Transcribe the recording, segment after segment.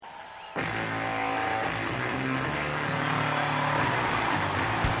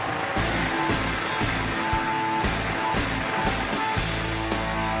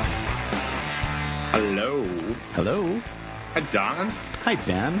Hello. Hi, Don. Hi,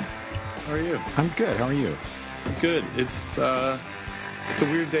 Ben. How are you? I'm good. How are you? I'm good. It's a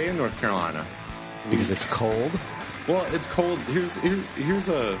weird day in North Carolina Because it's cold? Well, it's cold. Here's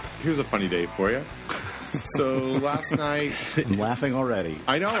a funny day for you. So last night, I'm laughing already.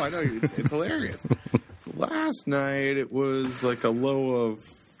 I know. It's hilarious. So last night it was like a low of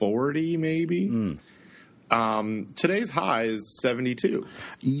 40, maybe. Today's high is 72.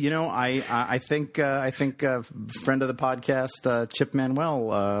 You know, I think a friend of the podcast, Chip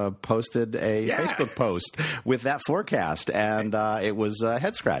Manuel, posted a Facebook post with that forecast, and it was a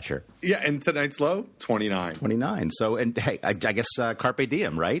head scratcher. Yeah, and tonight's low 29. 29. So, and hey, I guess carpe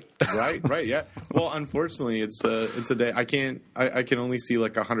diem, right? Right. Yeah. Well, unfortunately, it's a day I can only see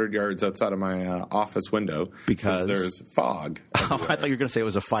like 100 yards outside of my office window because there's fog. Oh, I thought you were going to say it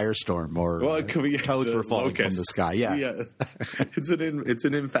was a firestorm or it could be toads were falling from the sky. Yeah. It's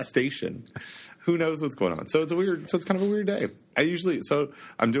an infestation. Who knows what's going on? So it's kind of a weird day. I'm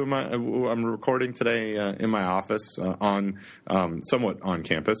recording today in my office somewhat on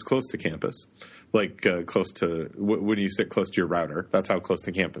campus, close to campus, like close to when you sit close to your router. That's how close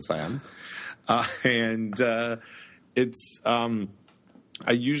to campus I am,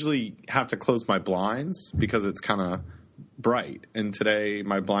 I usually have to close my blinds because it's kind of bright, and today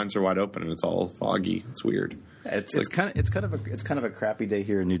my blinds are wide open and it's all foggy. It's weird. It's kind of a crappy day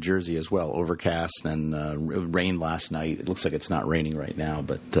here in New Jersey as well. Overcast and rain last night. It looks like it's not raining right now,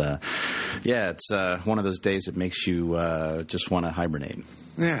 but it's one of those days that makes you just want to hibernate.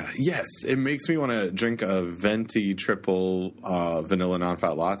 Yeah. Yes, it makes me want to drink a venti triple vanilla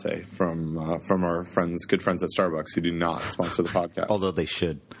non-fat latte from our good friends at Starbucks, who do not sponsor the podcast. Although they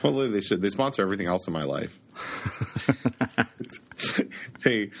should. Although they should. They sponsor everything else in my life.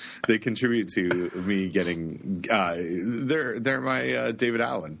 They contribute to me getting. They're my David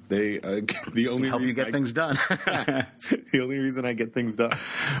Allen. They the only help you get things done. The only reason I get things done.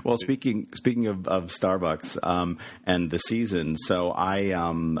 Well, speaking of Starbucks and the season, so I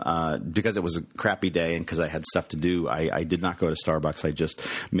because it was a crappy day and because I had stuff to do, I did not go to Starbucks. I just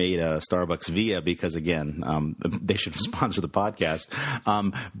made a Starbucks Via because again they should sponsor the podcast.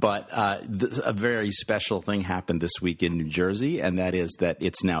 But a very special thing happened this week in New Jersey, and that is that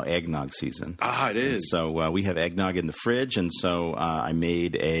it's now eggnog season. It is. And so we have eggnog in the fridge, and so I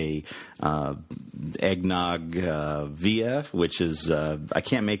made a eggnog Via, which is I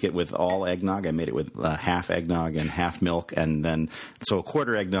can't make it with all eggnog. I made it with half eggnog and half milk, and then so a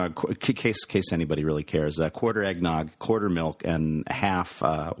quarter eggnog. In case anybody really cares, a quarter eggnog, quarter milk, and half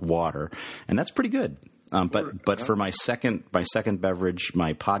water, and that's pretty good. But for my second beverage,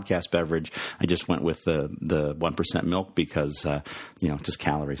 my podcast beverage, I just went with the 1% milk because just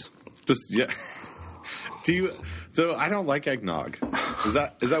calories. So I don't like eggnog. Is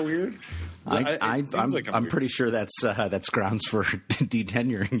that weird? I'm pretty sure that's grounds for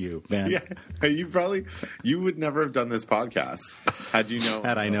detenuring you, man. Yeah, you would never have done this podcast had you known.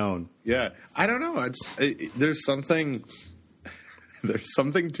 Had I known. Yeah, I don't know. There's something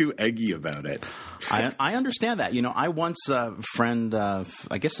too eggy about it. I understand that. I once friend, I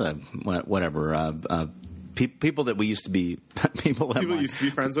guess whatever. People that we used to be used to be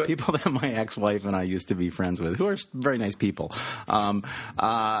friends with, people that my ex-wife and I used to be friends with, who are very nice people,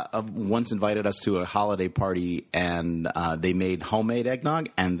 once invited us to a holiday party, and they made homemade eggnog,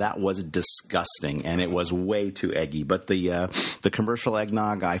 and that was disgusting, and it was way too eggy. But the commercial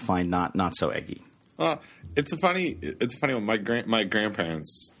eggnog I find not so eggy. It's a funny one. My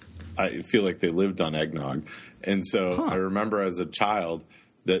grandparents, I feel like they lived on eggnog, and so I remember as a child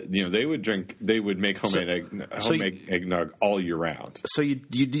that they would make homemade eggnog all year round. So they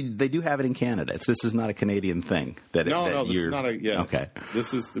do have it in Canada. This is not a Canadian thing. This is not okay.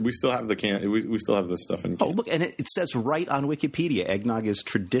 We still have we still have this stuff in Canada. Oh, look, and it says right on Wikipedia, eggnog is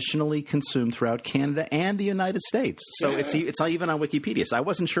traditionally consumed throughout Canada and the United States. So it's not even on Wikipedia. So I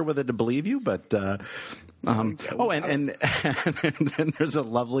wasn't sure whether to believe you, but and there's a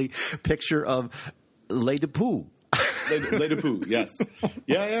lovely picture of lait de poule. Lait de poule, yes.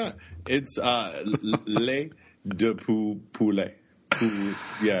 Yeah. It's lait de poule.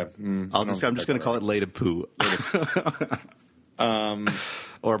 Yeah. I'm just going to call it lait de poule.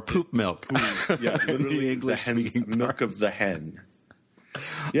 Or poop milk. Yeah, literally the milk of the hen.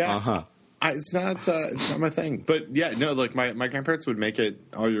 Yeah. It's not my thing. But yeah, no, like my grandparents would make it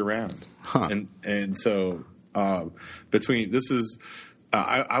all year round. And so between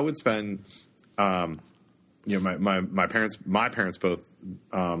I would spend my parents both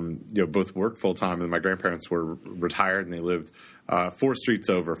both worked full time, and my grandparents were retired, and they lived 4 streets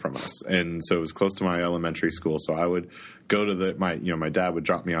over from us, and so it was close to my elementary school. So I would go to my dad would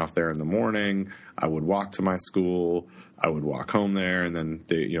drop me off there in the morning. I would walk to my school. I would walk home there, and then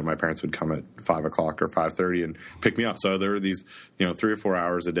my parents would come at 5 o'clock or 5:30 and pick me up. So there were these 3 or 4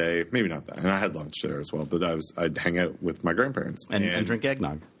 hours a day, maybe not that, and I had lunch there as well. But I'd hang out with my grandparents and drink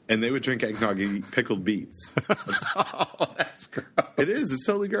eggnog. And they would drink eggnog and eat pickled beets. Oh, that's gross. It is. It's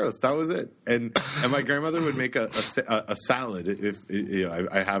totally gross. That was it. And my grandmother would make a salad.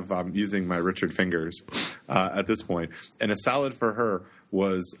 I'm using my Richard fingers at this point. And a salad for her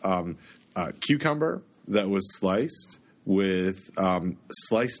was cucumber that was sliced with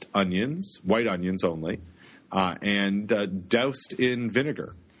sliced onions, white onions only, and doused in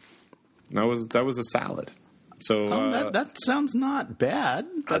vinegar. That was a salad. So that sounds not bad.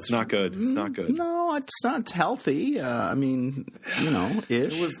 That's not good. It's not good. No, it's not healthy. I mean, ish.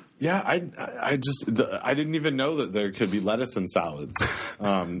 It was. Yeah, I didn't even know that there could be lettuce in salads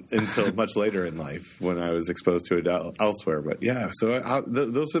until much later in life when I was exposed to it elsewhere. But yeah, so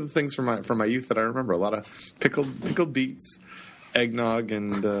those are the things from my youth that I remember. A lot of pickled beets, eggnog,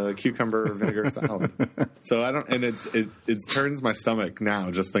 and cucumber vinegar salad. So I don't, and it turns my stomach now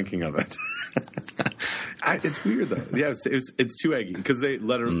just thinking of it. It's weird though. Yeah, it's too eggy because they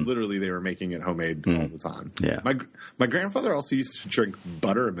literally they were making it homemade all the time. Yeah. My grandfather also used to drink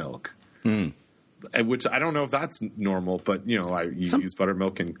buttermilk, which I don't know if that's normal, but you use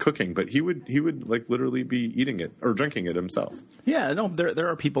buttermilk in cooking. But he would like literally be eating it or drinking it himself. Yeah, no, there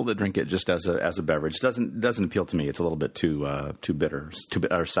are people that drink it just as a beverage. Doesn't appeal to me. It's a little bit too bitter,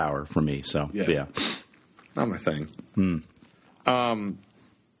 or sour for me. So yeah. Not my thing.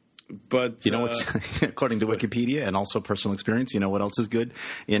 But you know what's according to Wikipedia and also personal experience, you know what else is good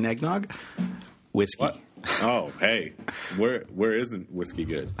in eggnog? Whiskey. What? Oh, hey, where isn't whiskey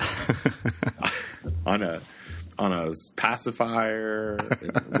good? on a pacifier.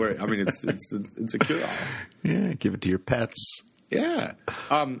 It's a cure-all. Yeah, give it to your pets. Yeah.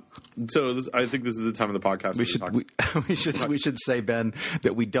 So I think this is the time of the podcast. We should say, Ben,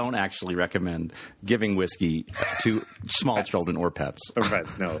 that we don't actually recommend giving whiskey to small children or pets. Or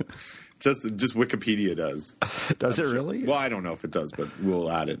pets, no. Just Wikipedia does. Does it really? Well, I don't know if it does, but we'll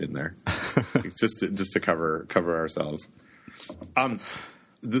add it in there just to cover ourselves.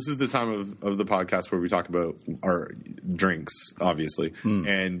 This is the time of the podcast where we talk about our drinks, obviously.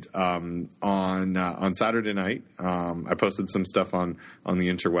 And on Saturday night, I posted some stuff on the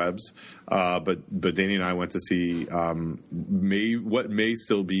interwebs. But Danny and I went to see what may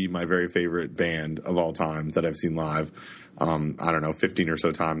still be my very favorite band of all time that I've seen live. I don't know, 15 or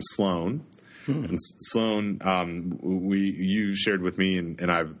so times. Sloan. And Sloan, you shared with me,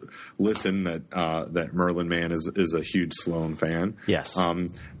 and I've listened that Merlin Mann is a huge Sloan fan. Yes.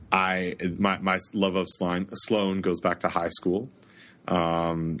 My love of Sloan goes back to high school.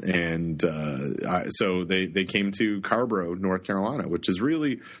 So they came to Carborough, North Carolina, which is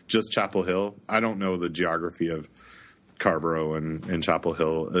really just Chapel Hill. I don't know the geography of Carborough and Chapel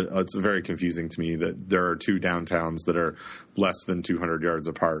Hill. It's very confusing to me that there are 2 downtowns that are less than 200 yards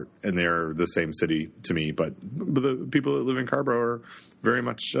apart, and they're the same city to me. But the people that live in Carborough are very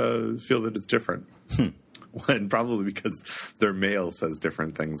much feel that it's different. And probably because their mail says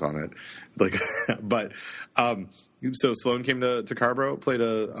different things on it. So Sloan came to Carborough, played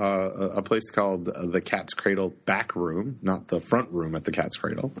a place called the Cat's Cradle Back Room, not the front room at the Cat's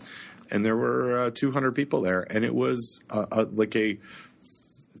Cradle. And there were 200 people there, and it was like a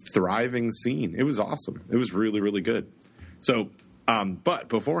thriving scene. It was awesome. It was really, really good. So, but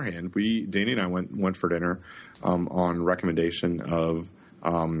beforehand, Danny and I went for dinner on recommendation of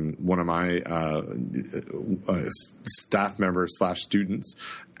one of my staff members / students,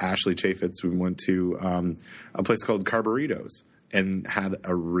 Ashley Chaffetz. We went to a place called Carburitos and had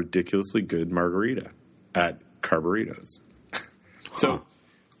a ridiculously good margarita at Carburitos. So.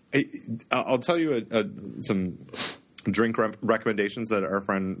 I'll tell you some drink recommendations that our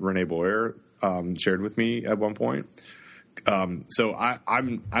friend Renee Boyer shared with me at one point. So I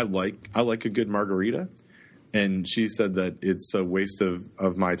like a good margarita, and she said that it's a waste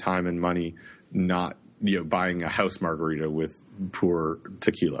of my time and money not buying a house margarita with poor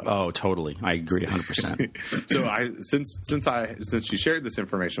tequila. Oh, totally. I agree 100%. So since she shared this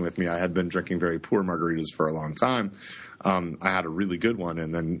information with me, I had been drinking very poor margaritas for a long time. I had a really good one,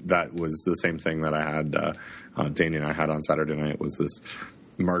 and then that was the same thing that I had, Danny and I had on Saturday night, was this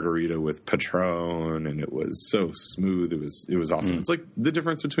margarita with Patron, and it was so smooth. It was awesome. It's like the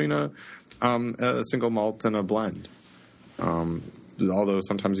difference between a single malt and a blend. Although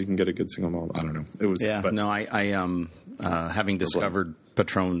sometimes you can get a good single malt. I don't know. It was having discovered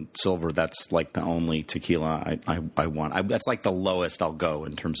Patron Silver, that's like the only tequila I want. That's like the lowest I'll go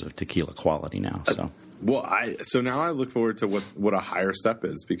in terms of tequila quality now. So. So now I look forward to what a higher step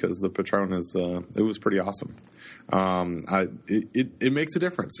is, because the Patron is it was pretty awesome. It makes a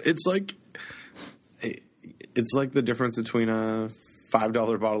difference. It's like the difference between a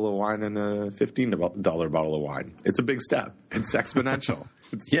 $5 bottle of wine and a $15 bottle of wine. It's a big step. It's exponential.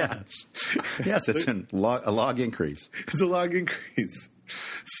 Yes, it's a log increase. It's a log increase.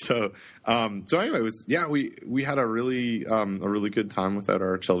 So anyway, we had a really good time without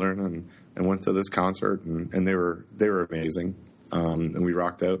our children, and went to this concert, and they were amazing, and we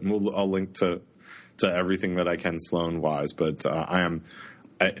rocked out. And I'll link to everything that I can Sloan wise, but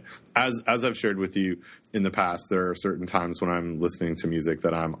as I've shared with you in the past, there are certain times when I'm listening to music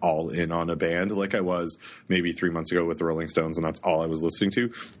that I'm all in on a band, like I was maybe 3 months ago with the Rolling Stones, and that's all I was listening to.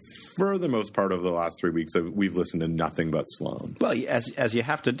 For the most part of the last 3 weeks, we've listened to nothing but Sloan. Well, as you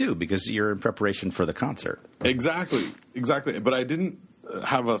have to do, because you're in preparation for the concert. Exactly. But I didn't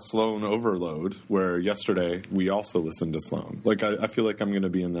have a Sloan overload where yesterday we also listened to Sloan. Like, I feel like I'm going to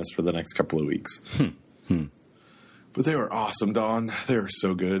be in this for the next couple of weeks. But they were awesome, Don. They were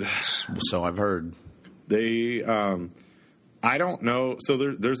so good. So I've heard. They, I don't know. So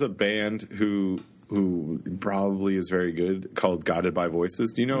there's a band who probably is very good called Guided by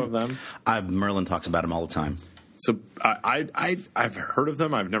Voices. Do you know of them? Merlin talks about them all the time. So I've heard of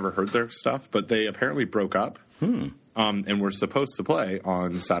them. I've never heard their stuff, but they apparently broke up. And were supposed to play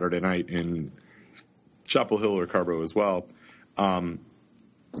on Saturday night in Chapel Hill or Carbo as well. And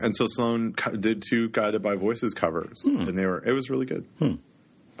so Sloan did 2 Guided by Voices covers, and it was really good.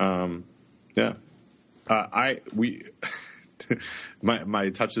 Yeah. My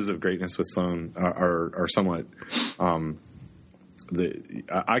touches of greatness with Sloan are somewhat,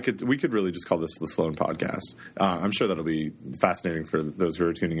 we could really just call this the Sloan podcast. I'm sure that'll be fascinating for those who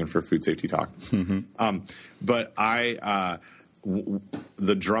are tuning in for Food Safety Talk. But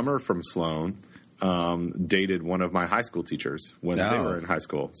the drummer from Sloan dated one of my high school teachers when they were in high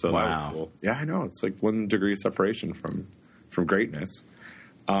school. So that was cool. Yeah, I know. It's like 1 degree of separation from greatness.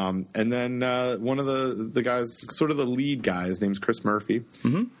 And then one of the guys, sort of the lead guy, his name's Chris Murphy.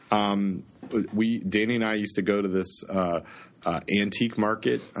 Danny and I used to go to this antique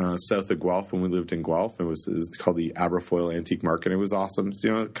market south of Guelph when we lived in Guelph. It was called the Aberfoyle Antique Market. It was awesome.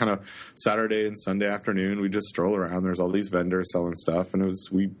 So, kind of Saturday and Sunday afternoon, we just stroll around. There's all these vendors selling stuff, and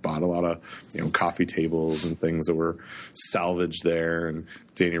we bought a lot of coffee tables and things that were salvaged there. And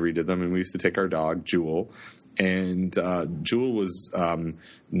Danny redid them, and we used to take our dog Jewel. And Jewel was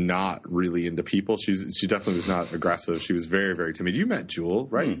not really into people. She definitely was not aggressive. She was very, very timid. You met Jewel,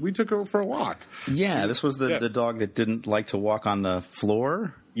 right? We took her for a walk. Yeah, this was the dog that didn't like to walk on the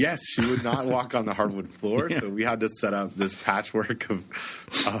floor. Yes, she would not walk on the hardwood floor, so we had to set up this patchwork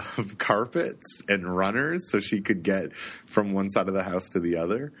of carpets and runners so she could get from one side of the house to the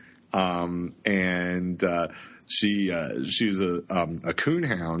other. She was a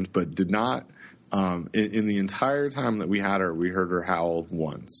coonhound, but did not. In the entire time that we had her, we heard her howl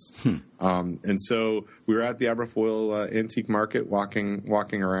once. And so we were at the Aberfoyle Antique Market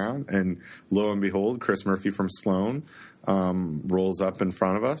walking around, and lo and behold, Chris Murphy from Sloan rolls up in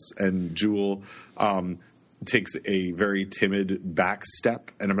front of us, and Jewel takes a very timid back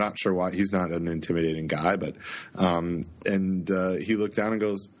step, and I'm not sure why. He's not an intimidating guy, but he looked down and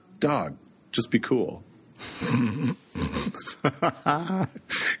goes, "Dog, just be cool." Because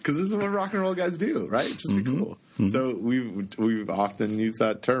this is what rock and roll guys do, right? Just be cool. So we've often used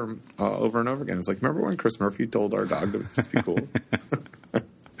that term over and over again. It's like, remember when Chris Murphy told our dog to just be cool?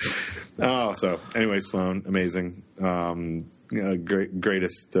 So anyway, Sloan, amazing.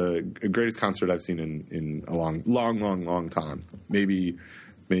 Greatest concert I've seen in a long time. Maybe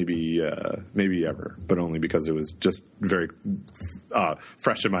ever, but only because it was just very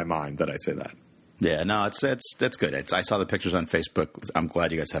fresh in my mind that I say that. Yeah, no, that's good. I saw the pictures on Facebook. I'm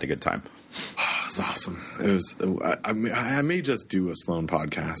glad you guys had a good time. Oh, it was awesome. It was. I may just do a Sloan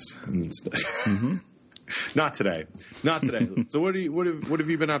podcast instead. Not today. So what have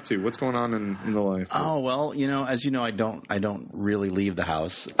you been up to? What's going on in the life? Oh, well, as you know, I don't really leave the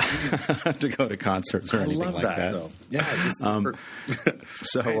house to go to concerts or anything like that. Though. Yeah.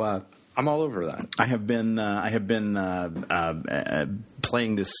 So. I'm all over that. I have been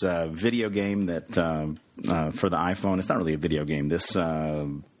playing this video game that for the iPhone. It's not really a video game. This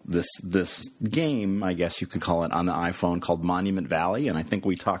game, I guess you could call it, on the iPhone called Monument Valley, and I think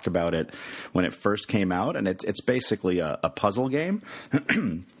we talked about it when it first came out. And it's basically a puzzle game.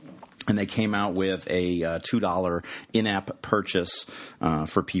 And they came out with a $2 in-app purchase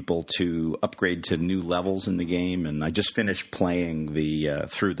for people to upgrade to new levels in the game. And I just finished playing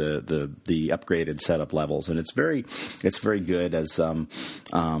through the upgraded setup levels, and it's very good. As I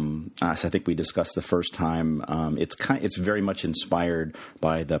think we discussed the first time, it's very much inspired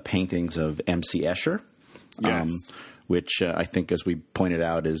by the paintings of M.C. Escher. Yes. Which I think, as we pointed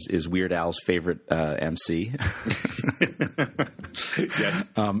out, is Weird Al's favorite MC.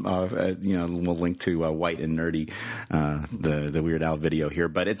 Yes. We'll link to White and Nerdy, the Weird Al video here.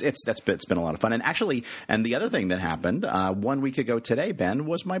 But it's been a lot of fun. And actually, the other thing that happened 1 week ago today, Ben,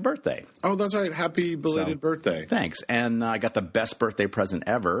 was my birthday. Oh, that's right. Happy belated birthday. Thanks. And I got the best birthday present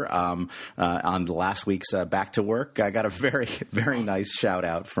ever. On last week's Back to Work, I got a very, very nice shout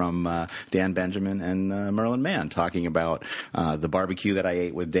out from Dan Benjamin and Merlin Mann talking about the barbecue that I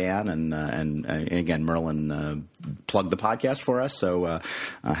ate with Dan, and again, Merlin plugged the podcast for us, so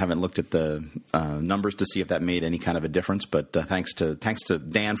I haven't looked at the numbers to see if that made any kind of a difference. But thanks to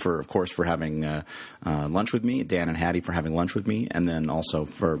Dan for having lunch with me, Dan and Hattie for having lunch with me, and then also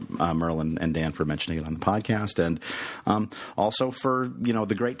for Merlin and Dan for mentioning it on the podcast, and also for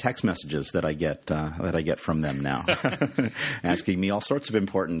the great text messages that I get from them now, asking me all sorts of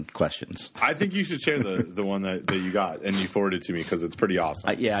important questions. I think you should share the one that you got and you forwarded to me, because it's pretty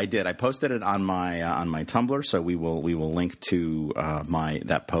awesome. Yeah, I did. I posted it on my Tumblr, so we will link to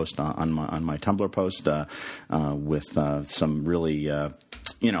that post on my Tumblr post with some really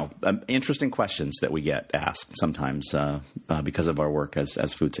interesting questions that we get asked sometimes because of our work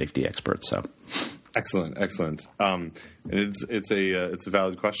as food safety experts. So. Excellent. And it's a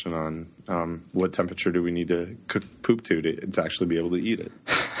valid question on what temperature do we need to cook poop to actually be able to eat it.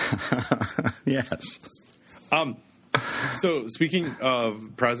 Yes. So speaking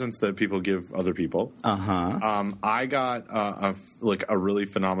of presents that people give other people, I got a really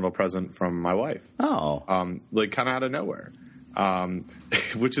phenomenal present from my wife. Oh, kind of out of nowhere,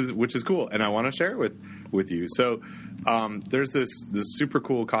 which is cool, and I want to share it with you. So there's this super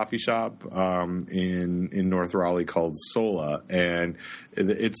cool coffee shop in North Raleigh called Sola, and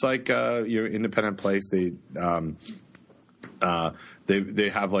it's like independent place. They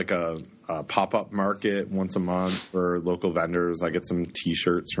have like a pop-up market once a month for local vendors. I get some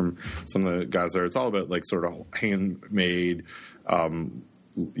T-shirts from some of the guys there. It's all about like sort of handmade,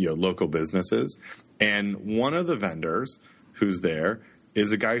 local businesses. And one of the vendors who's there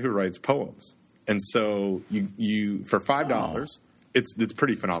is a guy who writes poems. And so you for $5, it's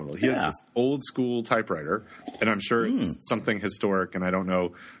pretty phenomenal. He has this old school typewriter, and I'm sure it's something historic, and I don't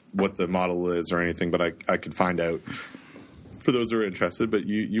know what the model is or anything, but I could find out for those who are interested. But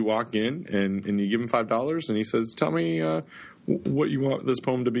you walk in and you give him $5, and he says, "Tell me what you want this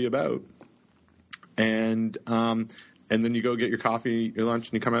poem to be about." And then you go get your coffee, your lunch,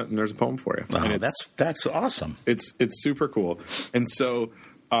 and you come out and there's a poem for you. Oh, that's awesome. It's super cool. And so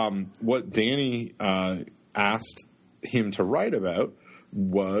what Danny asked him to write about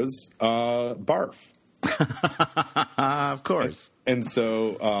was barf. Of course. And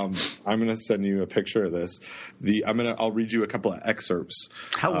so I'm going to send you a picture of this. I'll read you a couple of excerpts.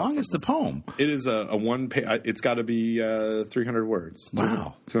 How long is the poem? It is a one page. It's got to be 300 words.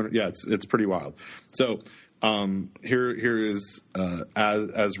 Wow. 200, yeah, it's pretty wild. So here is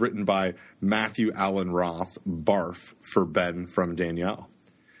as written by Matthew Allen Roth, barf for Ben from Danielle.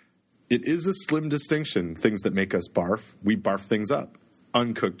 It is a slim distinction, things that make us barf. We barf things up.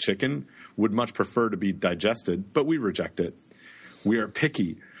 Uncooked chicken would much prefer to be digested, but we reject it. We are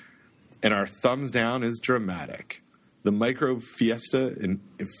picky, and our thumbs down is dramatic. The micro fiesta in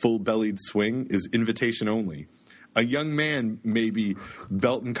full-bellied swing is invitation only. A young man may be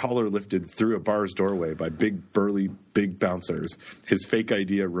belt and collar lifted through a bar's doorway by big, burly, big bouncers. His fake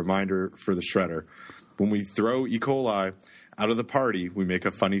idea reminder for the shredder. When we throw E. coli out of the party, we make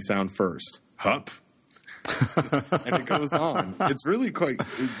a funny sound first. Hup. And it goes on. It's really quite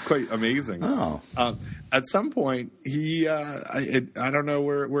amazing. Oh. At some point, he I don't know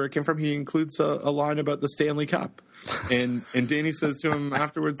where it came from. He includes a line about the Stanley Cup, and Danny says to him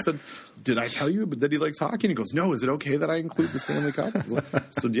afterwards, said, "Did I tell you that he likes hockey?" And he goes, "No. Is it okay that I include the Stanley Cup?" I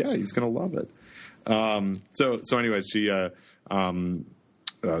said, "Yeah, he's going to love it." So anyway,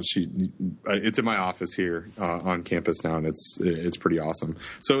 it's in my office here on campus now, and it's pretty awesome.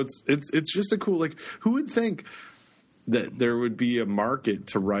 So it's just a cool, like, who would think that there would be a market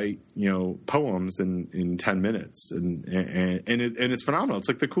to write poems in 10 minutes, and it's phenomenal. It's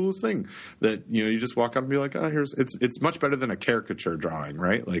like the coolest thing that you just walk up and be like, oh, it's much better than a caricature drawing,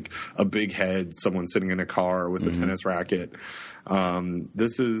 right? Like a big head, someone sitting in a car with a tennis racket.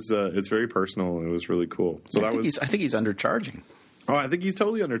 This is it's very personal, and it was really cool. So I think he's undercharging. Oh, I think he's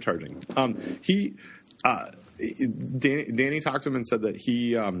totally undercharging. Danny talked to him and said that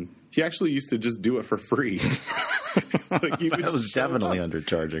he actually used to just do it for free. Like he that was definitely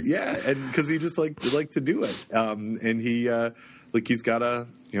undercharging. Yeah, and because he just liked to do it, and he he's got a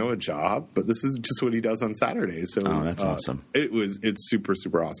job, but this is just what he does on Saturdays. So that's awesome. It's super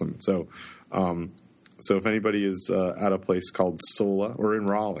super awesome. So if anybody is at a place called Sola or in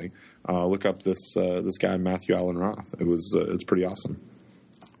Raleigh, look up this guy Matthew Allen Roth. It's pretty awesome.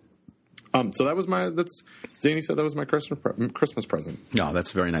 So that was Danny said that was my Christmas present. No,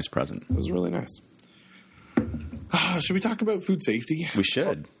 that's a very nice present. It was really nice. Should we talk about food safety? We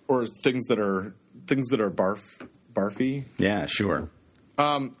should. Or things that are barfy? Yeah, sure.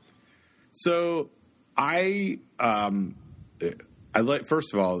 So I like,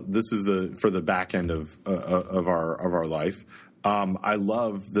 first of all, this is for the back end of our life. I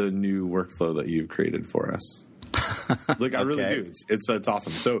love the new workflow that you've created for us. Like I really do. It's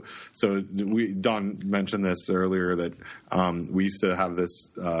awesome. So Don mentioned this earlier that we used to have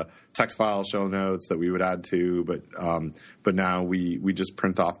this text file show notes that we would add to, but now we just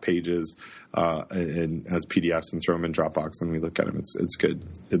print off pages and as PDFs and throw them in Dropbox and we look at them. It's good.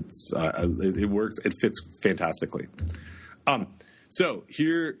 It works. It fits fantastically. So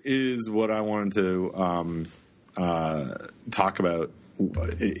here is what I wanted to talk about.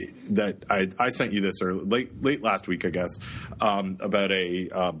 That I sent you this late last week, I guess, about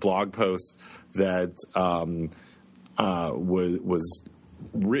a blog post that was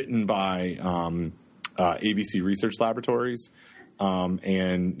written by ABC Research Laboratories,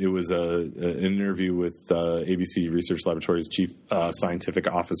 and it was an interview with ABC Research Laboratories Chief Scientific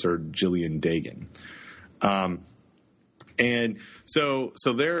Officer Gillian Dagan. And so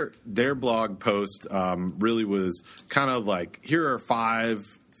their blog post really was kind of like, here are 5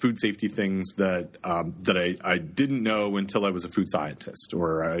 food safety things that I didn't know until I was a food scientist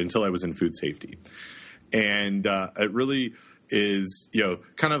or until I was in food safety. And it really is,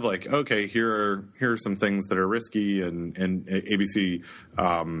 kind of like, okay, here are some things that are risky, and ABC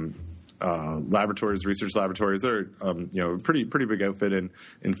research laboratories. They're pretty big outfit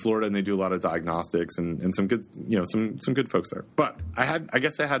in Florida, and they do a lot of diagnostics and some good some good folks there. But I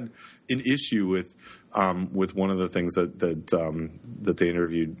guess I had an issue with one of the things that they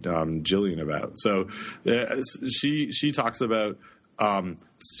interviewed Gillian about. So she talks about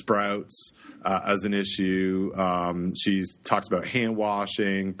sprouts as an issue. She talks about hand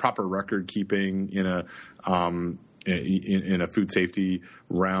washing, proper record keeping in a food safety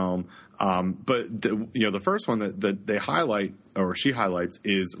realm. But the first one that they highlight, or she highlights,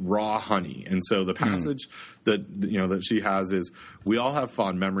 is raw honey. And so the passage that she has is, we all have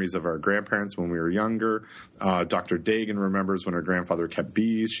fond memories of our grandparents when we were younger. Dr. Dagan remembers when her grandfather kept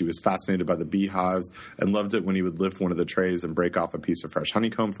bees. She was fascinated by the beehives and loved it when he would lift one of the trays and break off a piece of fresh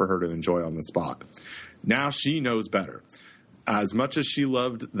honeycomb for her to enjoy on the spot. Now she knows better. As much as she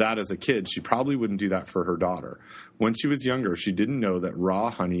loved that as a kid, she probably wouldn't do that for her daughter. When she was younger, she didn't know that raw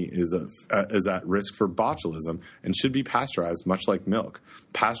honey is at risk for botulism and should be pasteurized, much like milk.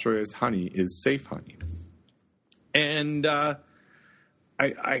 Pasteurized honey is safe honey. And I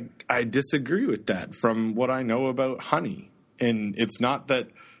disagree with that from what I know about honey. And it's not that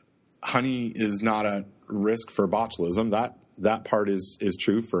honey is not at risk for botulism. That part is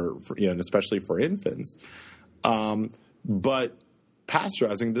true for and especially for infants. But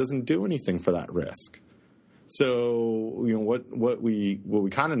pasteurizing doesn't do anything for that risk. So what we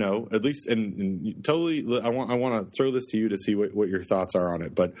kind of know, at least, and totally, I want to throw this to you to see what your thoughts are on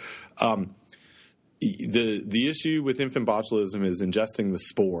it. But the issue with infant botulism is ingesting the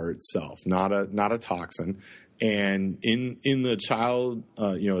spore itself, not a toxin. And in the child,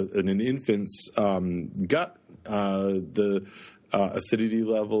 in an infant's gut, the acidity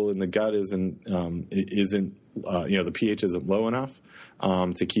level in the gut isn't the pH isn't low enough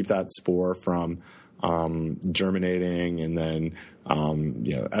to keep that spore from germinating and then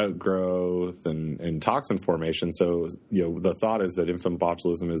outgrowth and toxin formation. So the thought is that infant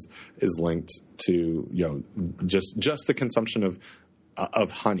botulism is linked to just the consumption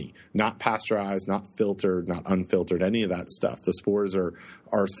of honey, not pasteurized, not filtered, not unfiltered, any of that stuff. The spores are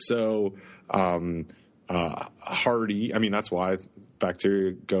so hardy. I mean, that's why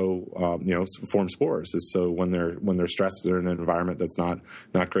bacteria go, form spores, is so when they're stressed, they're in an environment that's not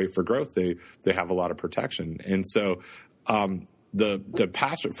great for growth. They have a lot of protection, and so the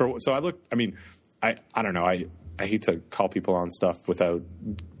pasture for. So I looked. I mean, I don't know. I hate to call people on stuff without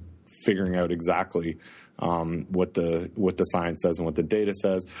figuring out exactly what the science says and what the data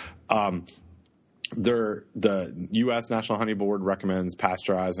says. the U.S. National Honey Board recommends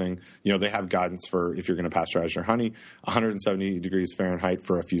pasteurizing. They have guidance for if you're going to pasteurize your honey, 170 degrees Fahrenheit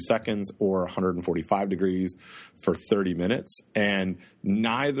for a few seconds or 145 degrees for 30 minutes. And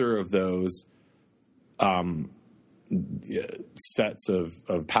neither of those sets of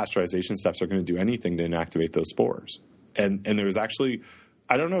pasteurization steps are going to do anything to inactivate those spores. And there's actually,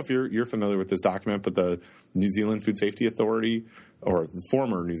 I don't know if you're familiar with this document, but the New Zealand Food Safety Authority, or the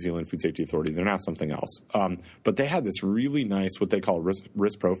former New Zealand Food Safety Authority, they're now something else. But they had this really nice, what they call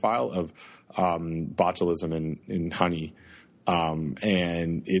risk profile of botulism in honey.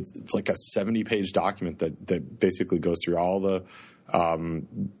 And it's like a 70-page document that basically goes through all the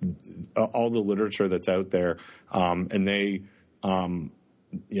literature that's out there. And they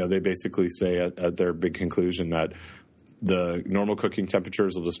basically say at their big conclusion that the normal cooking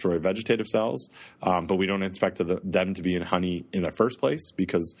temperatures will destroy vegetative cells, but we don't expect them to be in honey in the first place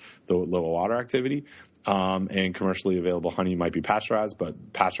because the low water activity. And commercially available honey might be pasteurized,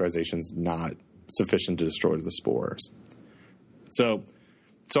 but pasteurization is not sufficient to destroy the spores. So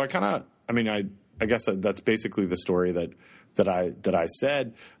I guess that's basically the story that I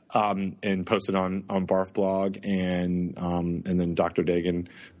said, and posted on Barf Blog, and then Dr. Dagan,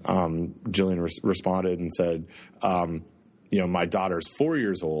 Jillian responded and said, my daughter's 4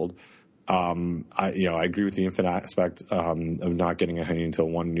 years old. I agree with the infant aspect of not getting a honey until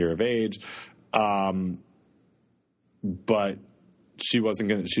 1 year of age, but she wasn't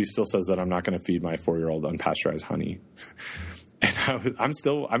going. She still says that I'm not going to feed my 4-year-old unpasteurized honey. And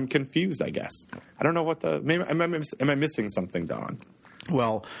I'm confused, I guess. I don't know maybe am I missing something, Don?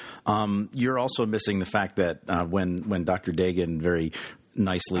 Well, you're also missing the fact that when Dr. Dagan very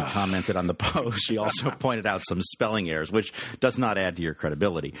nicely commented on the post, she also pointed out some spelling errors, which does not add to your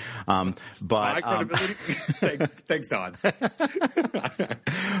credibility. My credibility? Thanks, Don.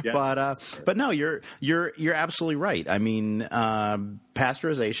 Yeah. But no, you're absolutely right. I mean,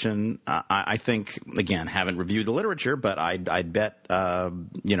 pasteurization. I think, again, haven't reviewed the literature, but I'd bet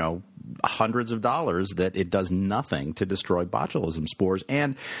hundreds of dollars that it does nothing to destroy botulism spores.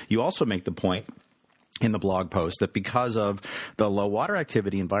 And you also make the point in the blog post that because of the low water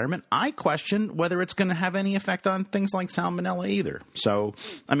activity environment, I question whether it's going to have any effect on things like salmonella either. So,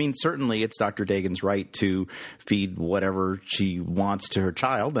 I mean, certainly it's Dr. Dagan's right to feed whatever she wants to her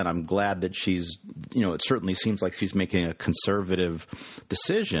child, and I'm glad that she's, it certainly seems like she's making a conservative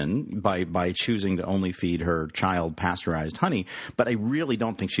decision by choosing to only feed her child pasteurized honey, but I really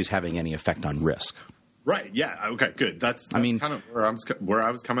don't think she's having any effect on risk. Right. Yeah. Okay. Good. That's kind of where I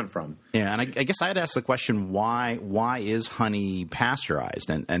was coming from. Yeah, and I guess I'd ask the question: why is honey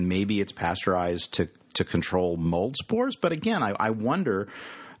pasteurized? And maybe it's pasteurized to control mold spores. But again, I wonder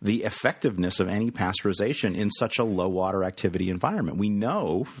the effectiveness of any pasteurization in such a low water activity environment. We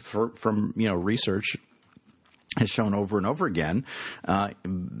know from research has shown over and over again,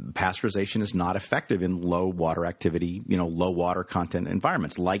 pasteurization is not effective in low water activity, low water content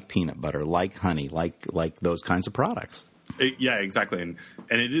environments like peanut butter, like honey, like those kinds of products. Yeah, exactly, and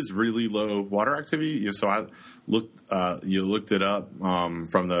it is really low water activity. So I looked it up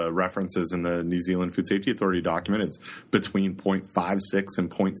from the references in the New Zealand Food Safety Authority document. It's between 0.56 and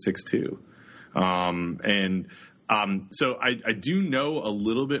 0.62, so I do know a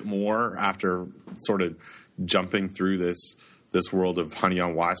little bit more after sort of jumping through this world of honey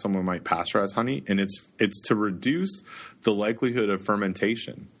on why someone might pasteurize honey, and it's to reduce the likelihood of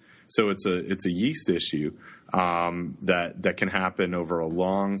fermentation. So it's a yeast issue that can happen over a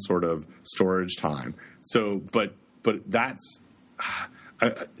long sort of storage time. So, but that's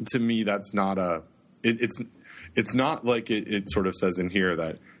to me that's not it's not like it sort of says in here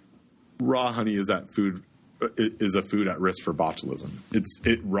that raw honey is a food at risk for botulism.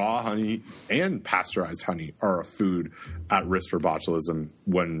 Raw honey and pasteurized honey are a food at risk for botulism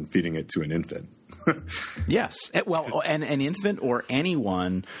when feeding it to an infant. Yes. Well, an infant or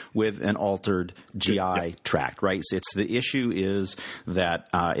anyone with an altered GI tract, right? It's the issue is that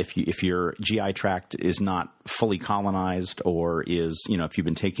if your GI tract is not fully colonized, or is, if you've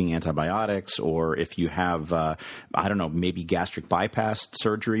been taking antibiotics, or if you have, maybe gastric bypass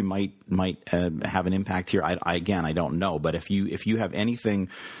surgery might have an impact here. I don't know. But if you have anything,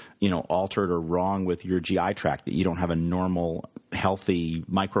 altered or wrong with your GI tract, that you don't have a normal, healthy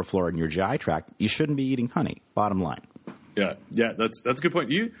microflora in your GI tract, you shouldn't be eating honey. Bottom line. Yeah, that's a good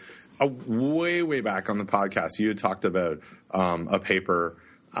point. You way back on the podcast, you had talked about a paper,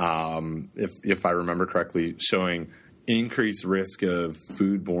 if I remember correctly, showing increased risk of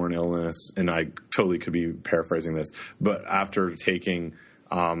foodborne illness, and I totally could be paraphrasing this, but after taking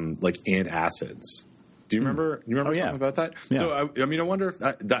like antacids. Do you remember? You remember something about that? Yeah. So I mean, I wonder if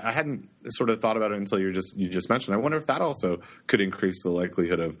that I hadn't sort of thought about it until you just mentioned. I wonder if that also could increase the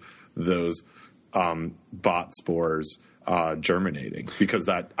likelihood of those bot spores germinating, because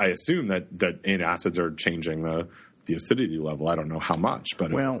that I assume that antacids are changing the acidity level. I don't know how much,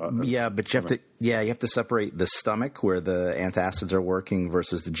 but but you have to separate the stomach where the antacids are working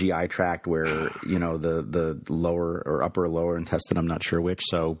versus the GI tract where the lower or upper lower intestine. I'm not sure which.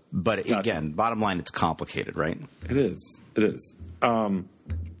 So, but Gotcha. Again, bottom line, it's complicated, right? It is. There's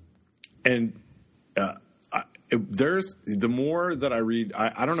the more that I read,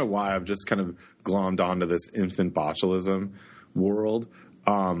 I don't know why I've just kind of glommed onto this infant botulism world.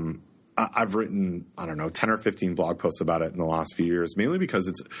 I've written, I don't know, 10 or 15 blog posts about it in the last few years, mainly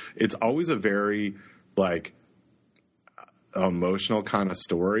because it's always a very like emotional kind of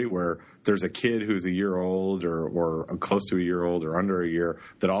story where there's a kid who's a year old or close to a year old or under a year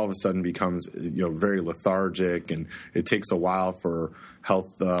that all of a sudden becomes very lethargic, and it takes a while for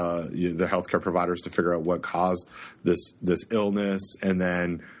the healthcare providers to figure out what caused this illness, and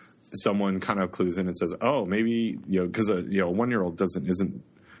then someone kind of clues in and says, oh, maybe because a 1-year-old isn't.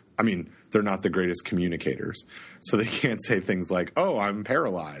 I mean, they're not the greatest communicators, so they can't say things like, "Oh, I'm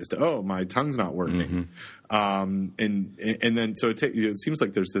paralyzed. Oh, my tongue's not working." And then so it seems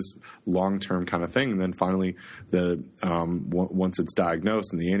like there's this long-term kind of thing, and then finally, once it's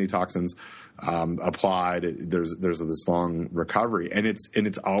diagnosed and the antitoxins applied, there's this long recovery, and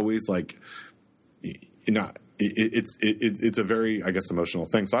it's always like, it's a very, I guess, emotional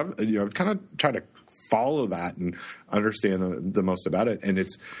thing. So I've kind of tried to follow that and understand the most about it. And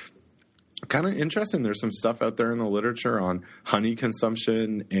it's kind of interesting. There's some stuff out there in the literature on honey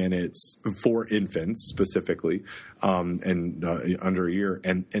consumption, and it's for infants specifically, and under a year,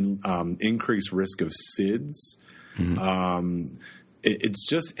 and increased risk of SIDS. It's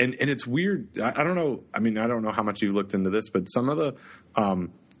just, and it's weird. I don't know. I mean, I don't know how much you've looked into this, but some of the,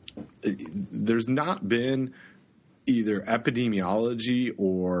 there's not been either epidemiology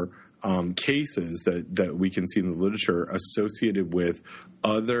or cases that we can see in the literature associated with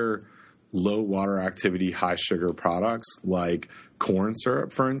other low water activity, high sugar products like corn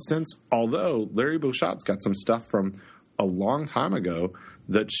syrup, for instance. Although Larry Bouchot's got some stuff from a long time ago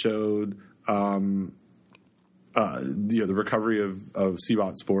that showed the recovery of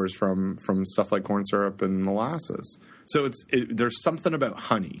CBOT spores from stuff like corn syrup and molasses. So there's something about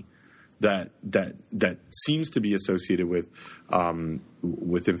honey that seems to be associated with infant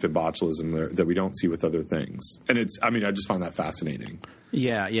botulism that we don't see with other things. And I just find that fascinating.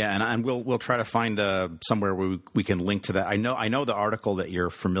 Yeah, and we'll try to find somewhere where we can link to that. I know the article that you're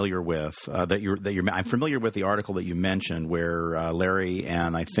familiar with. I'm familiar with the article that you mentioned, where Larry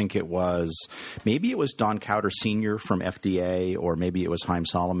and I think it was Don Cowder Sr. from FDA, or maybe it was Haim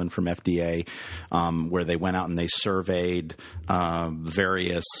Solomon from FDA, where they went out and they surveyed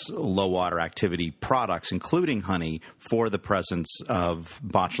various low water activity products, including honey, for the presence of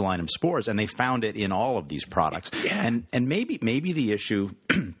botulinum spores, and they found it in all of these products. Yeah. And maybe the issue.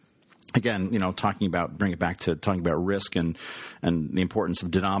 Again, bring it back to talking about risk and the importance of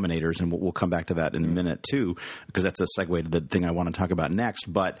denominators, and we'll come back to that in a minute too, because that's a segue to the thing I want to talk about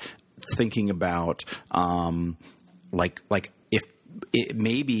next. But thinking about if it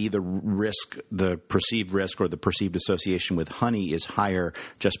maybe the perceived risk or the perceived association with honey is higher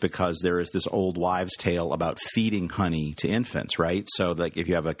just because there is this old wives' tale about feeding honey to infants, right? So, like, if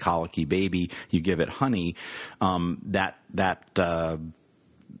you have a colicky baby, you give it honey.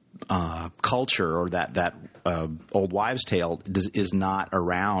 Culture or that old wives' tale is not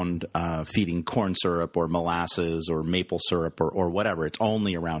around feeding corn syrup or molasses or maple syrup or whatever. It's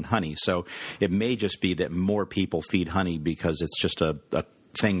only around honey. So it may just be that more people feed honey because it's just a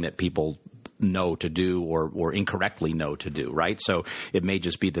thing that people know to do or incorrectly know to do, right? So it may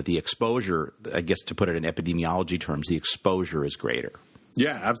just be that the exposure, I guess to put it in epidemiology terms, the exposure is greater.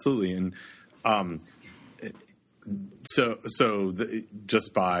 Yeah, absolutely. And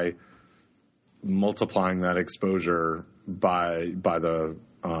just by multiplying that exposure by the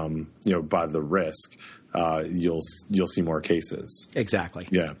risk, you'll see more cases. Exactly.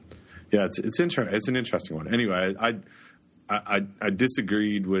 Yeah. It's an interesting one. Anyway, I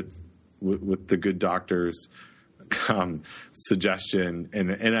disagreed with the good doctor's suggestion,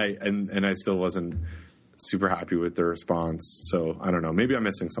 and I still wasn't super happy with the response. So I don't know. Maybe I'm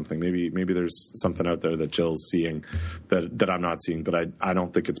missing something. Maybe there's something out there that Jill's seeing that I'm not seeing, but I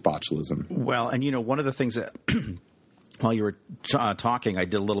don't think it's botulism. Well, and one of the things that while you were talking, I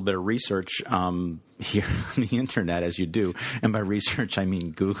did a little bit of research. here on the internet, as you do, and by research I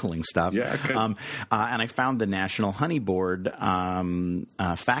mean Googling stuff. Yeah, okay. And I found the National Honey Board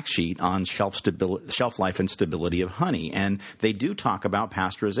fact sheet on shelf life and stability of honey, and they do talk about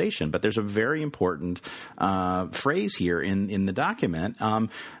pasteurization. But there's a very important phrase here in the document,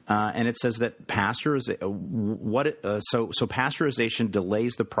 and it says that pasteurization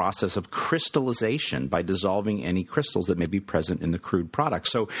delays the process of crystallization by dissolving any crystals that may be present in the crude product.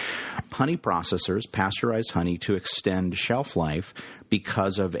 So honey processors pasteurize honey to extend shelf life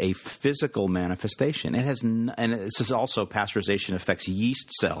because of a physical manifestation. It has, and this is also pasteurization affects yeast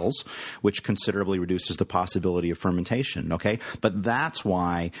cells, which considerably reduces the possibility of fermentation. Okay, but that's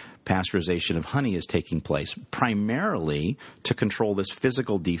why pasteurization of honey is taking place, primarily to control this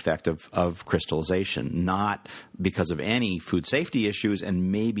physical defect of crystallization, not because of any food safety issues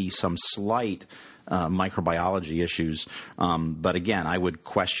and maybe some slight microbiology issues. But again, I would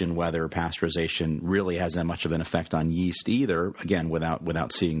question whether pasteurization really has that much of an effect on yeast either, again,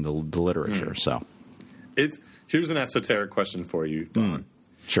 without seeing the literature. So here's an esoteric question for you, Don.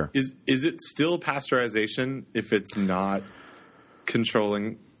 Sure. Is it still pasteurization if it's not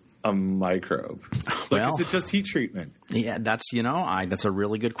controlling a microbe? Is it just heat treatment? Yeah, that's a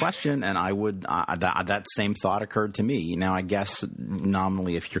really good question, and I would that same thought occurred to me. Now, I guess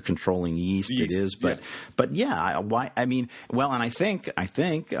nominally, if you're controlling yeast it is, but why? I mean, well, and I think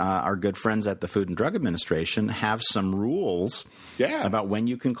our good friends at the Food and Drug Administration have some rules about when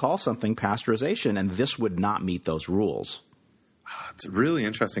you can call something pasteurization, and this would not meet those rules. It's really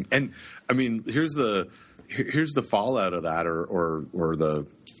interesting, and I mean, here's the fallout of that, or the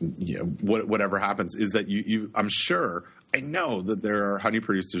whatever happens is that I know that there are honey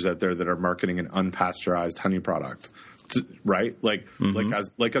producers out there that are marketing an unpasteurized honey product, right? Like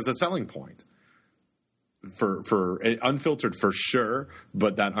as a selling point for unfiltered for sure,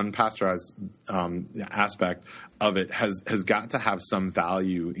 but that unpasteurized aspect of it has got to have some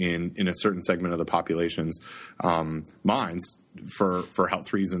value in a certain segment of the population's minds for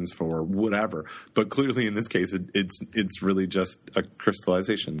health reasons, for whatever. But clearly in this case, it's really just a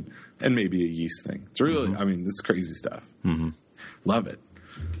crystallization and maybe a yeast thing. It's really, I mean, this is crazy stuff. Love it.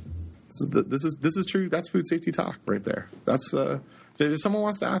 This is true. That's food safety talk right there. That's if someone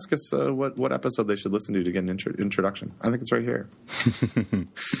wants to ask us what episode they should listen to get an introduction, I think it's right here.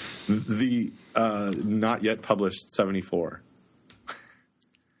 The not yet published 74.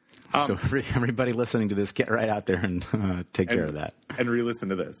 So everybody listening to this, get right out there and take care of that. And re-listen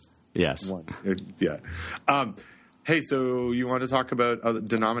to this. Yes. Yeah. Hey, so you want to talk about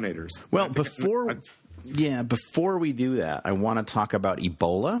denominators? Well, before we do that, I want to talk about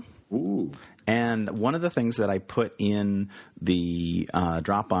Ebola. Ooh. And one of the things that I put in the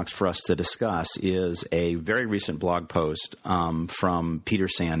Dropbox for us to discuss is a very recent blog post from Peter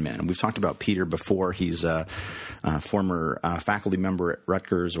Sandman. And we've talked about Peter before. He's a former faculty member at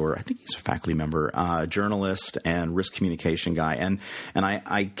Rutgers, or I think he's a faculty member, journalist and risk communication guy. And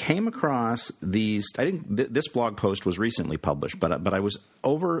I came across these. This blog post was recently published, but I was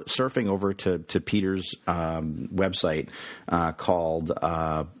surfing over to Peter's website called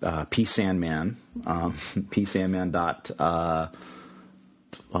PSandman. PSandman.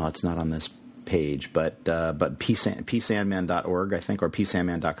 It's not on this page, but psandman.org, I think, or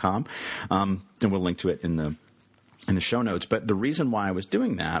psandman.com, and we'll link to it in the show notes. But the reason why I was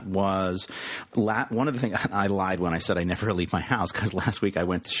doing that was one of the things I lied when I said I never leave my house, because last week I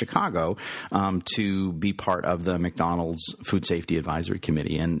went to Chicago to be part of the McDonald's Food Safety Advisory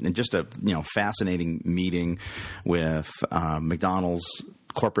Committee, and just a fascinating meeting with McDonald's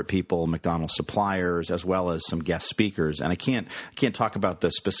corporate people, McDonald's suppliers, as well as some guest speakers. And I can't talk about the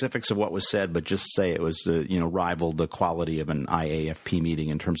specifics of what was said, but just say it was rivaled the quality of an IAFP meeting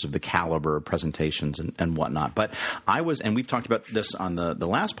in terms of the caliber of presentations and whatnot. But and we've talked about this on the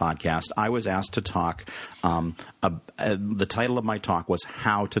last podcast, I was asked to talk, the title of my talk was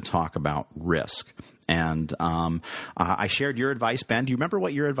How to Talk About Risk. And I shared your advice, Ben. Do you remember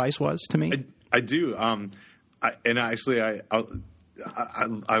what your advice was to me? I do.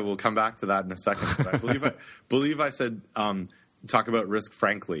 I will come back to that in a second. But I believe I said talk about risk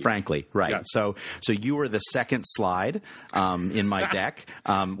frankly. Frankly, right. Yeah. So you were the second slide in my deck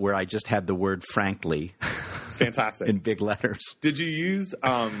where I just had the word frankly. Fantastic. In big letters. Did you use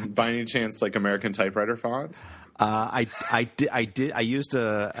by any chance like American typewriter font? I used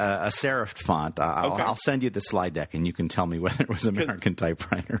a serif font. I'll send you the slide deck, and you can tell me whether it was American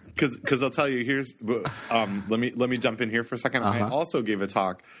typewriter. Because I'll tell you, here's let me jump in here for a second. I also gave a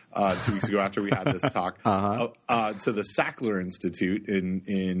talk 2 weeks ago after we had this talk to the Sackler Institute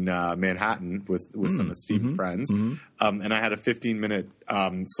in Manhattan with some esteemed friends, and I had a 15-minute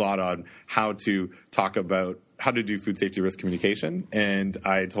slot on how to talk about how to do food safety risk communication, and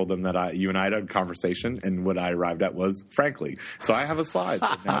I told them that you and I had a conversation, and what I arrived at was frankly. So I have a slide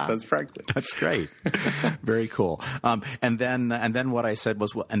that now says frankly. That's great, very cool. And then what I said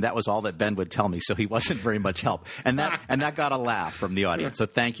was, and that was all that Ben would tell me. So he wasn't very much help, and that got a laugh from the audience. So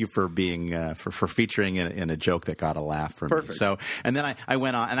thank you for being for featuring in a joke that got a laugh from me. So and then I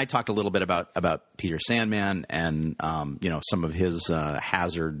went on and I talked a little bit about Peter Sandman and some of his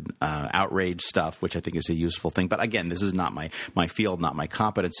hazard outrage stuff, which I think is a useful thing. But again, this is not my field, not my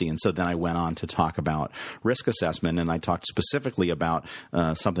competency. And so then I went on to talk about risk assessment, and I talked specifically about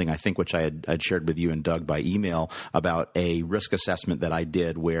something I think which I'd shared with you and Doug by email about a risk assessment that I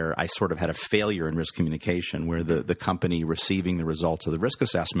did where I sort of had a failure in risk communication, where the company receiving the results of the risk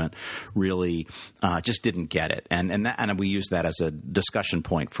assessment really just didn't get it. And we used that as a discussion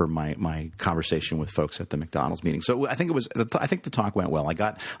point for my conversation with folks at the McDonald's meeting. So I think the talk went well. I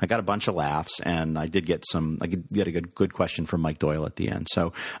got a bunch of laughs, and I did get a good question from Mike Doyle at the end.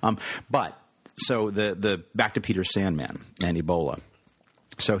 So, so the back to Peter Sandman and Ebola.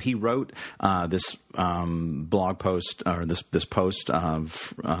 So he wrote this blog post, or this post on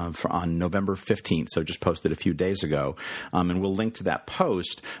November 15th. So just posted a few days ago, and we'll link to that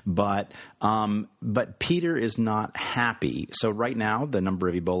post. But Peter is not happy. So right now, the number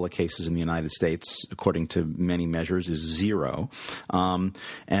of Ebola cases in the United States, according to many measures, is 0. And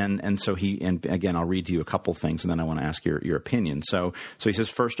so and again, I'll read to you a couple things, and then I want to ask your opinion. So he says,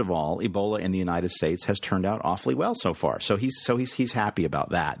 first of all, Ebola in the United States has turned out awfully well so far. So he's happy about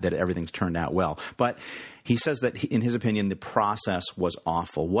that everything's turned out well. But he says that, in his opinion, the process was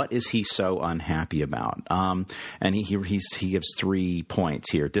awful. What is he so unhappy about? And he gives 3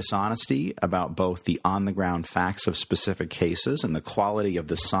 points here. Dishonesty about both the on-the-ground facts of specific cases and the quality of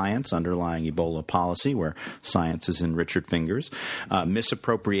the science underlying Ebola policy, where science is in Richard fingers.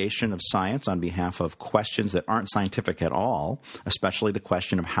 Misappropriation of science on behalf of questions that aren't scientific at all, especially the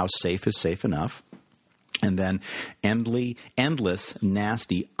question of how safe is safe enough. And then endless,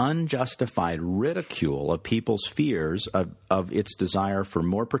 nasty, unjustified ridicule of people's fears of its desire for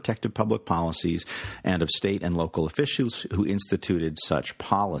more protective public policies and of state and local officials who instituted such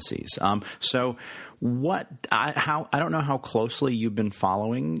policies. So I don't know how closely you've been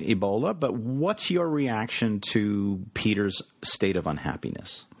following Ebola, but what's your reaction to Peter's state of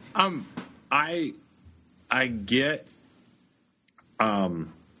unhappiness? I get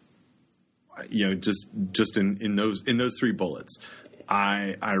just in those 3 bullets,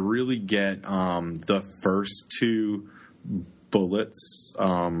 I really get the first 2 bullets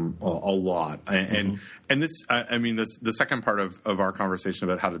a lot, and this the second part of our conversation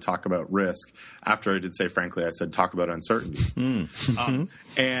about how to talk about risk. After I did say frankly, I said talk about uncertainty,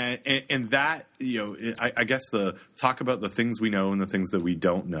 and that I guess the talk about the things we know and the things that we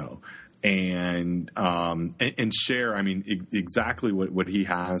don't know. And share. I mean, exactly what he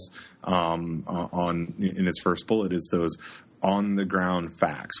has on in his first bullet is those on the ground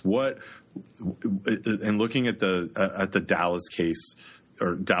facts. And looking at the Dallas case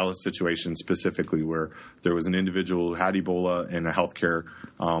or Dallas situation specifically, where there was an individual who had Ebola and a healthcare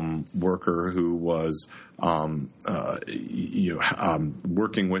worker who was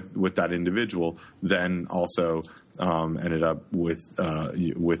working with that individual, then also ended up with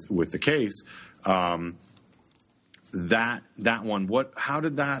the case. That one, how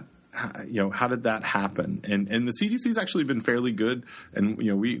did that happen? And the CDC's actually been fairly good. And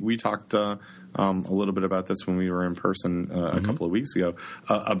we talked a little bit about this when we were in person a couple of weeks ago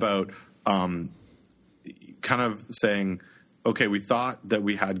about kind of saying, okay, we thought that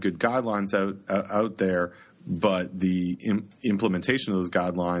we had good guidelines out there, but the implementation of those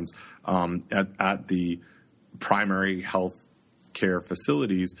guidelines at the primary health care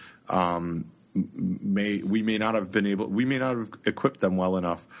facilities we may not have equipped them well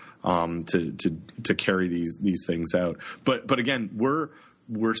enough to carry these things out. But again, we're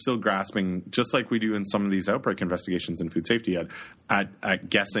still grasping, just like we do in some of these outbreak investigations in food safety, at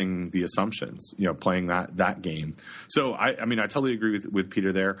guessing the assumptions, playing that game. So I totally agree with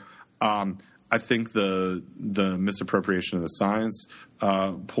Peter there. I think the misappropriation of the science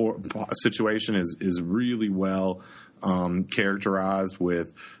situation is really well characterized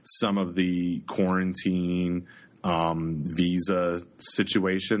with some of the quarantine visa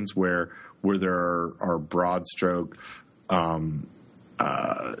situations where there are broad stroke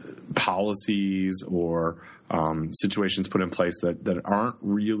policies or situations put in place that aren't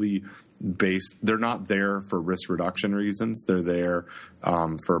really based. They're not there for risk reduction reasons. They're there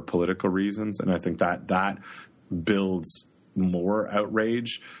for political reasons, and I think that builds more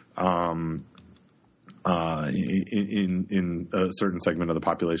outrage in a certain segment of the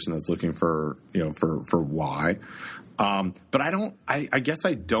population that's looking for why. But I guess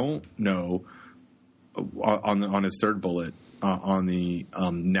I don't know on his third bullet on the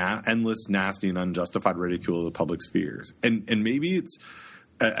endless, nasty, and unjustified ridicule of the public's fears, and maybe it's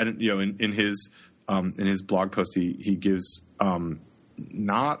in his blog post he gives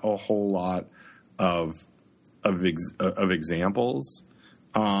not a whole lot of examples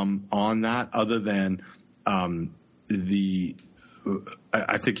on that, other than I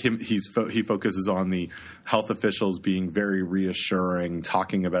think he focuses on the health officials being very reassuring,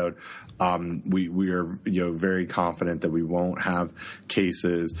 talking about we are very confident that we won't have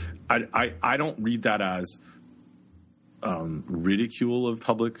cases. I don't read that as ridicule of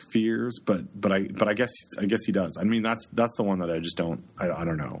public fears, but I guess he does. I mean, that's the one that I just don't. I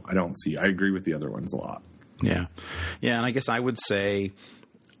don't know. I don't see. I agree with the other ones a lot. Yeah, and I guess I would say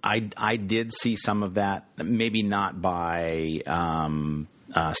I did see some of that, maybe not by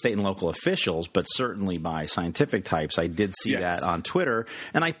state and local officials, but certainly by scientific types. I did see that on Twitter,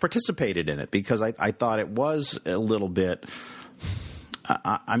 and I participated in it because I thought it was a little bit.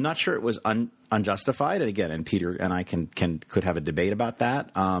 I'm not sure it was unjustified, and again, and Peter and I could have a debate about that.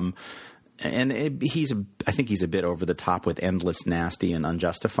 And I think he's a bit over the top with endless, nasty, and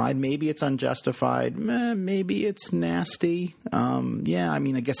unjustified. Maybe it's unjustified. Maybe it's nasty. I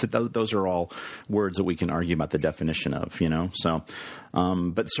mean, I guess those are all words that we can argue about the definition of, So,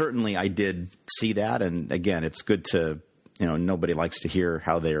 but certainly I did see that. And again, it's good to, nobody likes to hear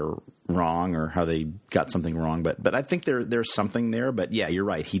how they're wrong or how they got something wrong. But I think there's something there. But yeah, you're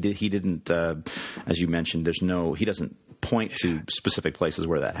right. He didn't, as you mentioned, he doesn't point to specific places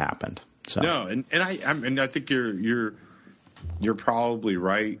where that happened. So. No, and I think you're probably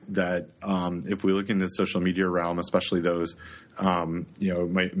right that if we look into the social media realm, especially those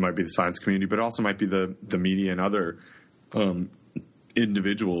might be the science community, but also might be the media and other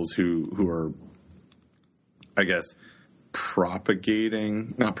individuals who are, I guess, not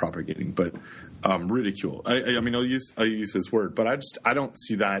propagating, but ridicule. I mean, I'll use this word, but I don't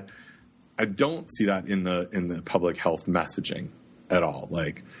see that. I don't see that in the public health messaging at all.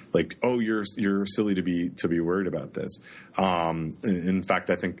 Like, oh, you're silly to be worried about this. In fact,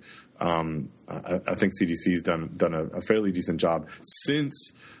 I think CDC's done a fairly decent job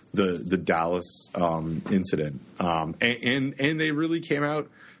since the Dallas incident, and they really came out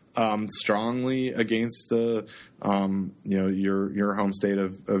strongly against the your home state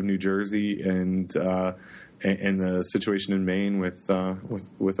of New Jersey and the situation in Maine with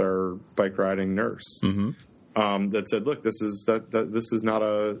our bike riding nurse. Mm-hmm. That said, look, this is not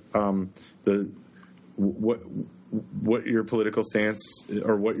what your political stance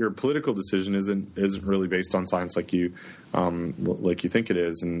or what your political decision isn't really based on science like you think it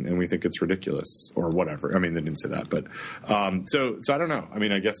is, and we think it's ridiculous or whatever. I mean, they didn't say that, but so I don't know. I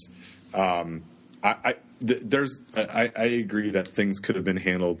mean, I guess I agree that things could have been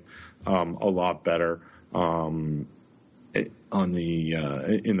handled a lot better in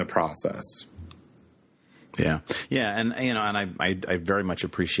the process. Yeah, and I very much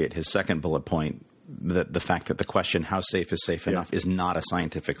appreciate his second bullet point, the fact that the question "how safe is safe enough" is not a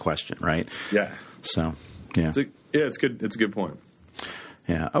scientific question, right? Yeah. So, yeah, it's good. It's a good point.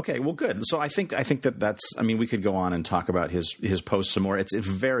 Yeah. Okay. Well, good. So I think that's. I mean, we could go on and talk about his post some more. It's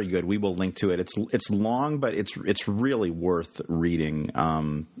very good. We will link to it. It's long, but it's really worth reading.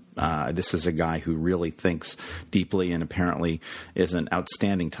 This is a guy who really thinks deeply and apparently is an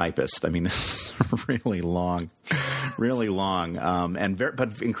outstanding typist. I mean, this is really long,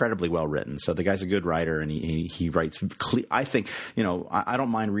 but incredibly well written. So the guy's a good writer, and he writes clear. I think I don't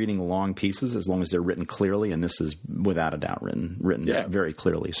mind reading long pieces as long as they're written clearly, and this is without a doubt written very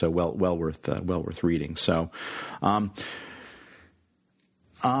clearly. So well worth reading. So.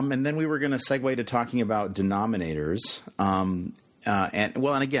 And then we were going to segue to talking about denominators. And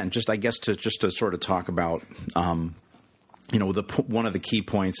again, just to sort of talk about, one of the key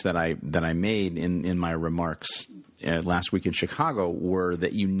points that I made in my remarks last week in Chicago were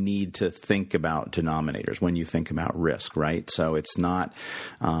that you need to think about denominators when you think about risk, right? So it's not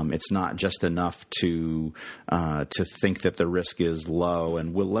just enough to think that the risk is low.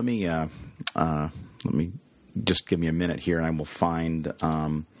 And let me just give me a minute here, and I will find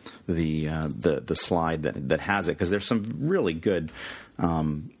the slide that has it, because there's some really good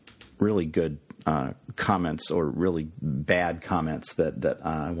comments, or really bad comments that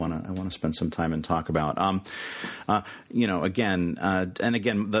I want to spend some time and talk about. Again,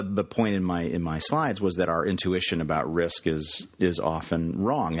 the point in my slides was that our intuition about risk is often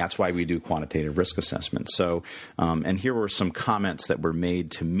wrong. That's why we do quantitative risk assessment. So, and here were some comments that were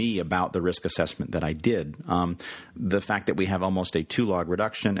made to me about the risk assessment that I did. The fact that we have almost a 2-log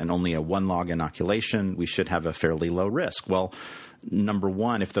reduction and only a 1-log inoculation, we should have a fairly low risk. Well, number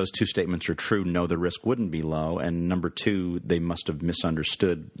one, if those two statements are true, no, the risk wouldn't be low. And number two, they must have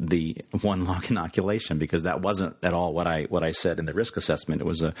misunderstood the 1-log inoculation, because that wasn't at all what I said in the risk assessment. It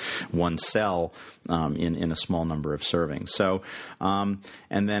was a 1 cell in a small number of servings. So, and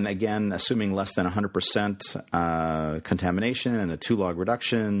then again, assuming less than 100% contamination and a 2-log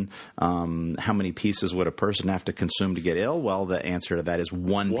reduction, how many pieces would a person have to consume to get ill? Well, the answer to that is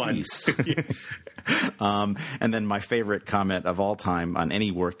one piece. And then my favorite comment of all time on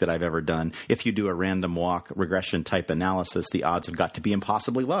any work that I've ever done: if you do a random walk regression type analysis, the odds have got to be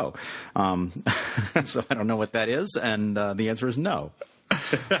impossibly low. So I don't know what that is, and the answer is no.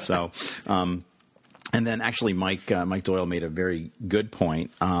 So, and then actually Mike Doyle made a very good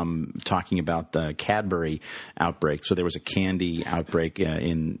point talking about the Cadbury outbreak. So there was a candy outbreak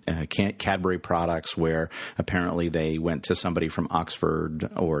in Cadbury products, where apparently they went to somebody from Oxford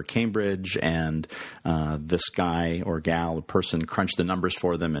or Cambridge, and this guy or gal, a person, crunched the numbers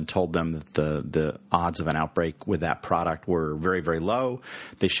for them and told them that the odds of an outbreak with that product were very, very low.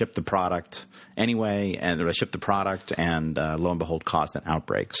 They shipped the product anyway, and they shipped the product, and lo and behold, caused an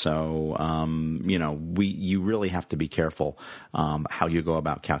outbreak. So, you really have to be careful how you go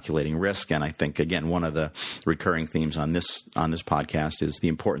about calculating risk. And I think, again, one of the recurring themes on this podcast is the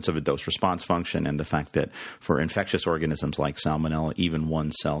importance of a dose response function, and the fact that for infectious organisms like Salmonella, even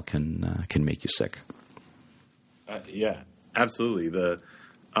 1 cell can make you sick. Yeah, absolutely.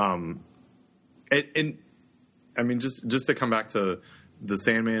 And I mean, just to come back to the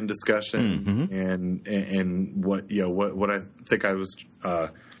Sandman discussion, and what I think I was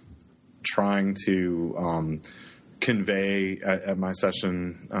trying to convey at my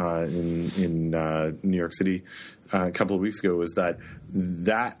session in New York City a couple of weeks ago was that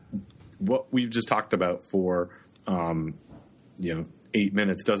what we've just talked about for 8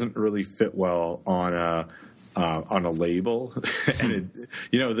 minutes doesn't really fit well on a label. And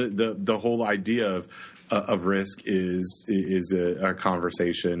the whole idea of risk is a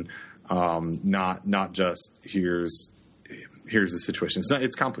conversation, not just here's the situation.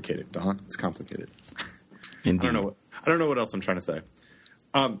 It's complicated, Don. It's complicated. Indeed. I don't know what else I'm trying to say.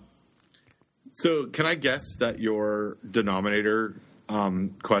 So can I guess that your denominator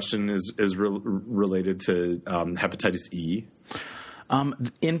question is related to hepatitis E?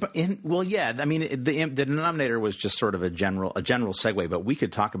 Well, yeah. I mean, the denominator was just sort of a general segue, but we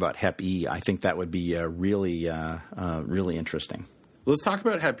could talk about Hep E. I think that would be really interesting. Let's talk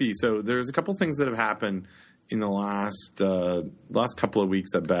about Hep E. So there's a couple things that have happened in the last couple of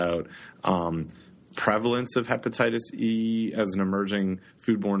weeks about prevalence of hepatitis E as an emerging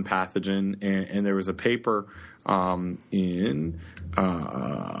foodborne pathogen, and there was a paper in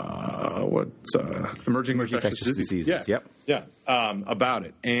emerging infectious diseases. Yeah, about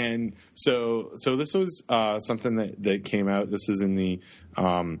it. And so this was something that came out. This is in the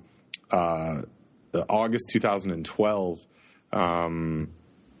August 2012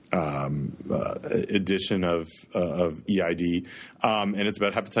 edition of EID, and it's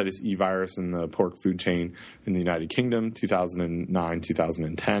about hepatitis E virus in the pork food chain in the United Kingdom,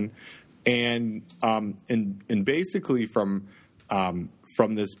 2009-2010, and basically from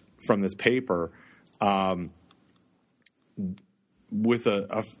this paper, with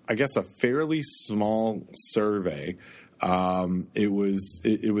I guess a fairly small survey, it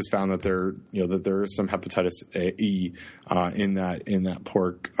was found that there is some hepatitis E in that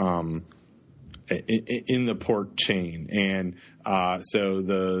pork in the pork chain, and so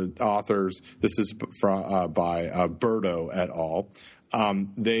the authors, this is by Berto et al.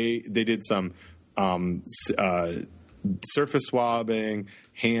 They did some surface swabbing,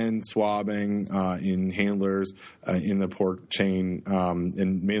 hand swabbing in handlers in the pork chain,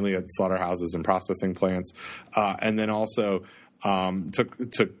 and mainly at slaughterhouses and processing plants, and then also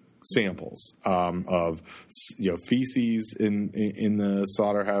took samples of feces in the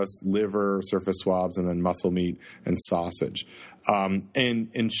slaughterhouse, liver, surface swabs, and then muscle meat and sausage,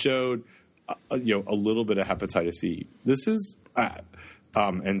 and showed a little bit of hepatitis E. This is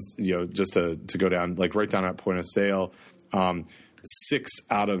and just to go down, like right down at point of sale, 6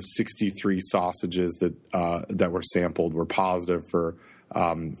 out of 63 sausages that were sampled were positive for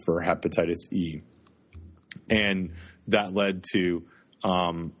hepatitis E, and that led to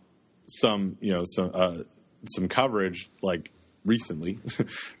some coverage like recently.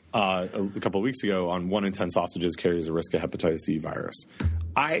 A couple of weeks ago, on 1 in 10 sausages carries a risk of hepatitis E virus.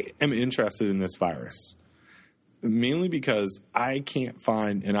 I am interested in this virus mainly because I can't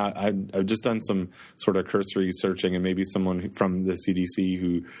find, and I've just done some sort of cursory searching, and maybe someone from the CDC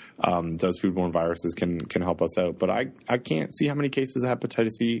who does foodborne viruses can help us out. But I can't see how many cases of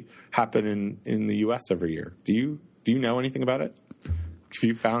hepatitis E happen in the U.S. every year. Do you know anything about it?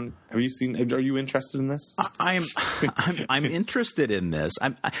 Have you seen? Are you interested in this? I'm interested in this.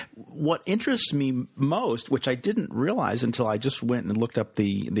 What interests me most, which I didn't realize until I just went and looked up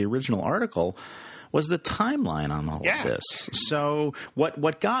the original article, was the timeline on all of this. So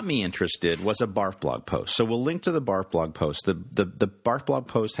what got me interested was a Barf blog post. So we'll link to the Barf blog post. The Barf blog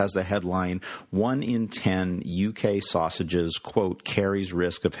post has the headline, 1 in 10 UK sausages, quote, carries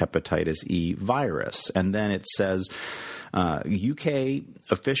risk of hepatitis E virus. And then it says, UK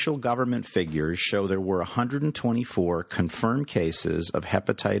official government figures show there were 124 confirmed cases of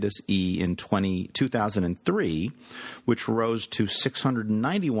hepatitis E in 2003, which rose to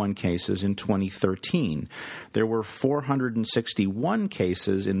 691 cases in 2013. There were 461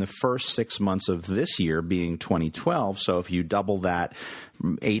 cases in the first 6 months of this year, being 2012. So if you double that,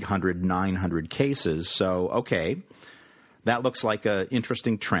 800, 900 cases. So, okay, that looks like an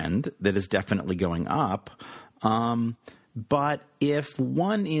interesting trend that is definitely going up. But if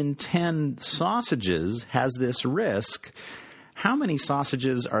 1 in 10 sausages has this risk, how many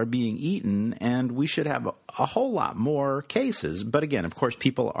sausages are being eaten? And we should have a whole lot more cases. But again, of course,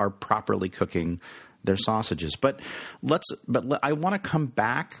 people are properly cooking their sausages. But I want to come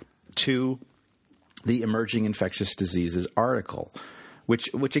back to the Emerging Infectious Diseases article,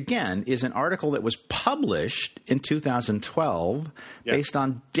 which again is an article that was published in 2012 based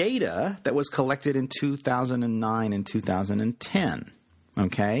on data that was collected in 2009 and 2010.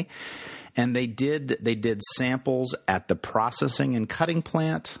 Okay, and they did samples at the processing and cutting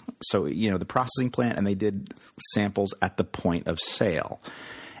plant. So the processing plant, and they did samples at the point of sale.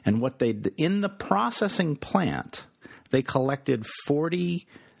 And what they in the processing plant, they collected 40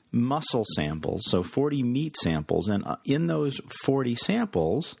 muscle samples, so 40 meat samples, and in those 40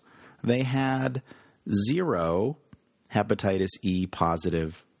 samples, they had 0 hepatitis E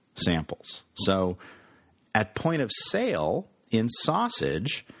positive samples. So at point of sale in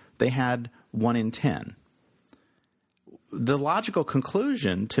sausage, they had 1 in 10. The logical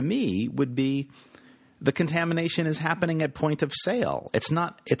conclusion to me would be the contamination is happening at point of sale. It's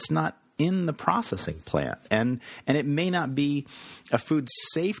not in the processing plant. And it may not be a food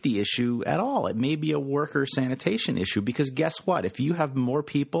safety issue at all. It may be a worker sanitation issue, because guess what? If you have more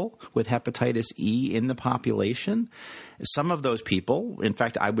people with hepatitis E in the population, some of those people, in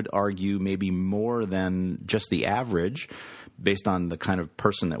fact, I would argue maybe more than just the average, based on the kind of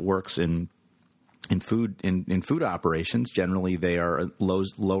person that works in food operations, generally they are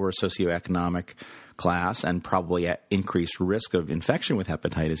lower socioeconomic class and probably at increased risk of infection with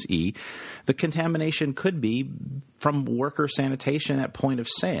hepatitis E. The contamination could be from worker sanitation at point of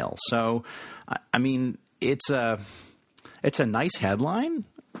sale. So, I mean, it's a nice headline,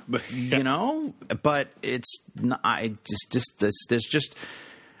 but it's not.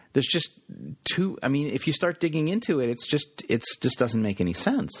 There's just too. I mean, if you start digging into it, it just doesn't make any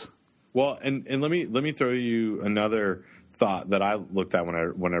sense. Well, and let me throw you another thought that I looked at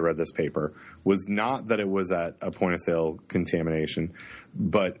when I read this paper, was not that it was at a point of sale contamination,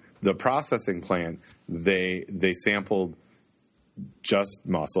 but the processing plant, they sampled just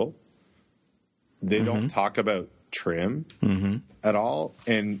muscle. They don't talk about trim at all,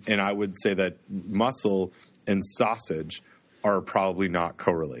 and I would say that muscle and sausage are probably not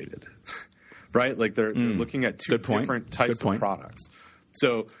correlated, right? Like they're looking at two different types of products.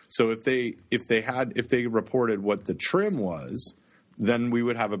 So if they reported what the trim was, then we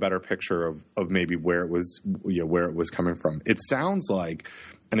would have a better picture of maybe where it was coming from. It sounds like,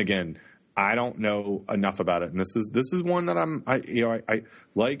 and again, I don't know enough about it, and this is one that I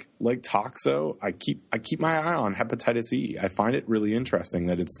like Toxo. I keep my eye on hepatitis E. I find it really interesting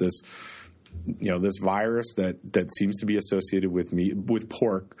that it's this virus that seems to be associated with meat, with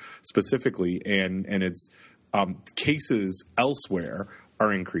pork specifically, and its cases elsewhere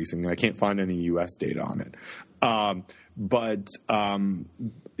are increasing. I can't find any U.S. data on it, but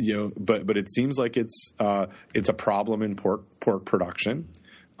it seems like it's a problem in pork production,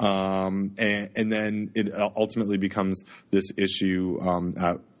 and then it ultimately becomes this issue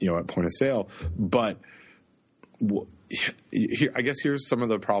at point of sale. But I guess here's some of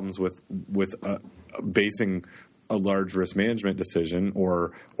the problems with basing a large risk management decision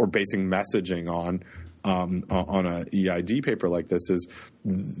or basing messaging on a EID paper like this is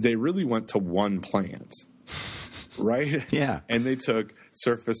they really went to one plant, right? Yeah. And they took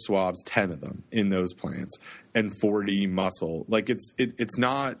surface swabs, 10 of them in those plants, and 40 muscle. Like it's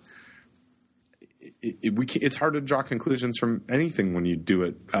not. It's hard to draw conclusions from anything when you do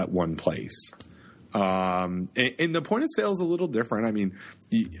it at one place. And the point of sale is a little different. I mean,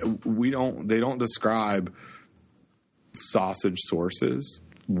 they don't describe sausage sources,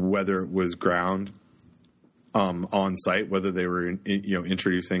 whether it was ground on site, whether they were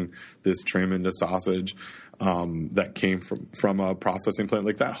introducing this trim into sausage that came from a processing plant.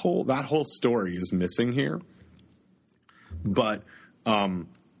 Like that whole story is missing here. But I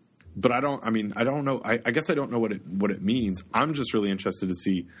don't know. I guess I don't know what it means. I'm just really interested to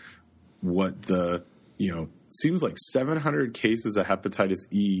see what seems like 700 cases of hepatitis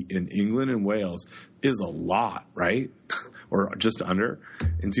E in England and Wales is a lot, right? Or just under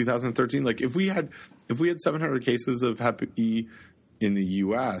in 2013. Like if we had 700 cases of Hep E in the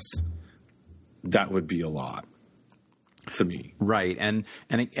U.S., that would be a lot to me. Right. And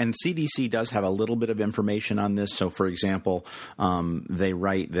CDC does have a little bit of information on this. So, for example, they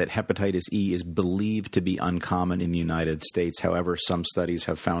write that hepatitis E is believed to be uncommon in the United States. However, some studies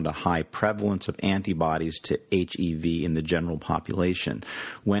have found a high prevalence of antibodies to HEV in the general population.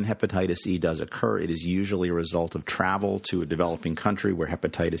 When hepatitis E does occur, it is usually a result of travel to a developing country where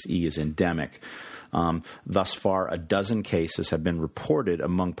hepatitis E is endemic. Thus far, 12 cases have been reported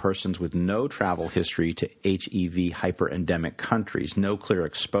among persons with no travel history to HEV hyperendemic countries. No clear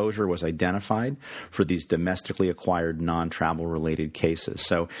exposure was identified for these domestically acquired non-travel related cases.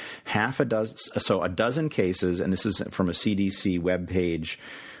 So a dozen cases, and this is from a CDC webpage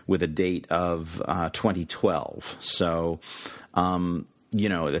with a date of 2012. So,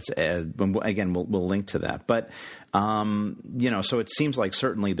 that's again, we'll link to that. But so it seems like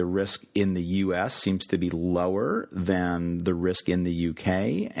certainly the risk in the U.S. seems to be lower than the risk in the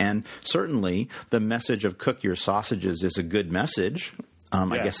U.K. And certainly the message of cook your sausages is a good message.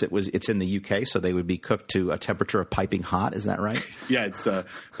 I guess it's in the UK, so they would be cooked to a temperature of piping hot. Is that right? Yeah, it's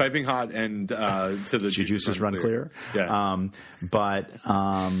piping hot and to the juices run clear. Yeah.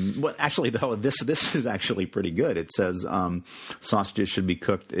 Actually, though, this is actually pretty good. It says sausages should be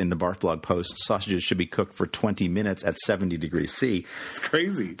cooked in the Barf blog post. Sausages should be cooked for 20 minutes at 70 degrees C. It's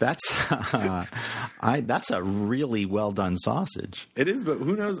crazy. That's a really well done sausage. It is, but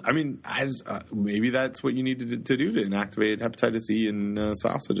who knows? I mean, maybe that's what you need to do to inactivate hepatitis E in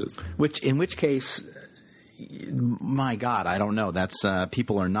sausages. In which case, my God, I don't know. That's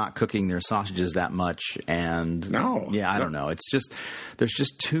people are not cooking their sausages that much, and I don't know. It's just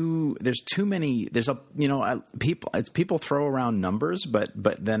there's too many. People throw around numbers, but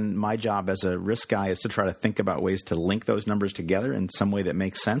then my job as a risk guy is to try to think about ways to link those numbers together in some way that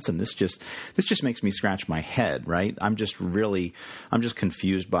makes sense. And this just makes me scratch my head. Right? I'm just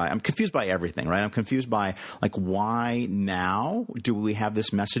confused by everything. Right? I'm confused by why now do we have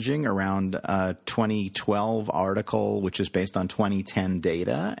this messaging around 2012 article, which is based on 2010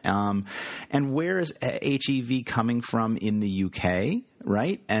 data, and where is HEV coming from in the UK,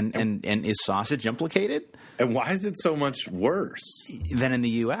 right? And is sausage implicated? And why is it so much worse than in the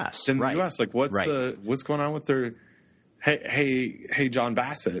US? The US, what's going on with their? Hey, John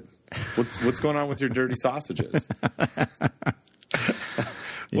Bassett, what's going on with your dirty sausages?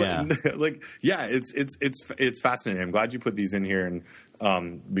 Yeah, it's fascinating. I'm glad you put these in here, and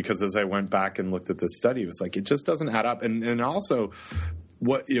because as I went back and looked at this study, it was like it just doesn't add up. And also,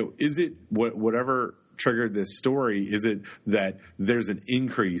 whatever triggered this story? Is it that there's an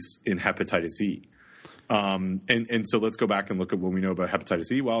increase in hepatitis E? And so let's go back and look at what we know about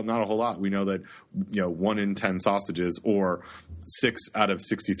hepatitis E. Well, not a whole lot. We know that 1 in 10 sausages, or 6 out of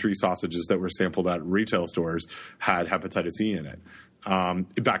 63 sausages that were sampled at retail stores, had hepatitis E in it.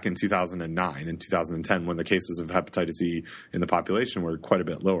 Back in 2009 and 2010, when the cases of hepatitis E in the population were quite a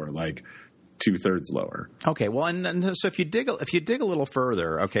bit lower, like 2/3 lower. Okay, well, and so if you dig a little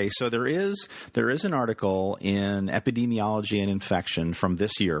further, okay, so there is an article in Epidemiology and Infection from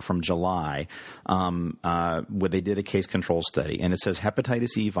this year, from July, where they did a case control study, and it says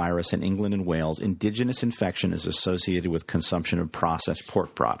hepatitis E virus in England and Wales, indigenous infection is associated with consumption of processed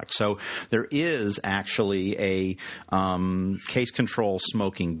pork products. So there is actually a case control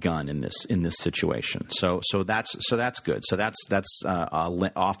smoking gun in this situation. So that's good. So that's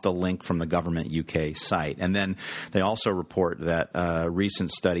off the link from the government government UK site. And then they also report that a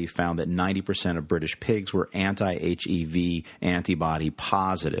recent study found that 90% of British pigs were anti-HEV antibody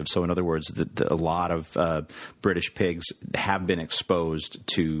positive. So in other words, a lot of British pigs have been exposed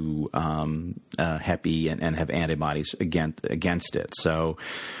to Hep E and have antibodies against it. So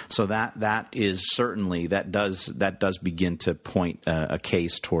that is certainly that does begin to point a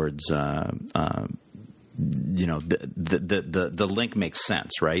case towards the link makes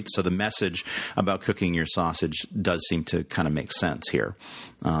sense, right? So the message about cooking your sausage does seem to kind of make sense here.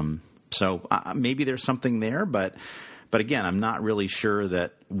 So maybe there's something there, but again, I'm not really sure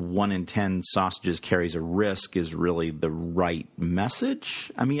that 1 in 10 sausages carries a risk is really the right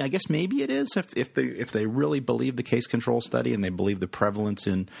message. I mean, I guess maybe it is if they really believe the case control study and they believe the prevalence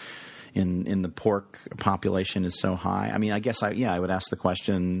in the pork population is so high. I mean, I guess I would ask the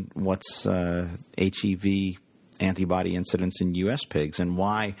question: what's HEV antibody incidence in U.S. pigs, and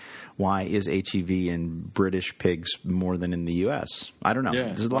why is HEV in British pigs more than in the U.S.? I don't know.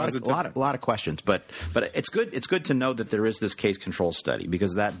 Yeah, there's a lot of questions, but it's good to know that there is this case control study,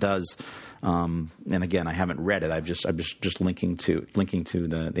 because that does. And again, I haven't read it. I'm just linking to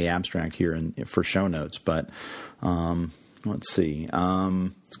the abstract here for show notes, but. Let's see.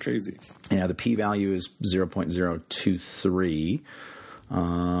 It's crazy. Yeah, the p-value is 0.023.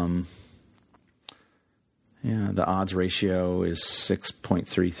 The odds ratio is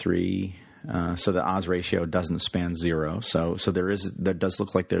 6.33. So the odds ratio doesn't span 0. So there does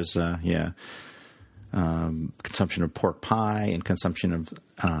look like there's consumption of pork pie and consumption of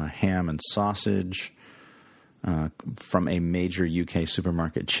ham and sausage. From a major UK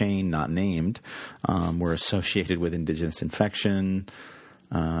supermarket chain, not named, were associated with indigenous infection.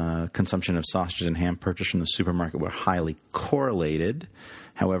 Consumption of sausages and ham purchased from the supermarket were highly correlated.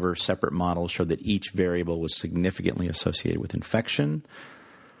 However, separate models showed that each variable was significantly associated with infection.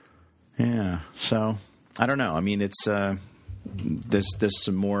 Yeah, so I don't know. I mean, it's there's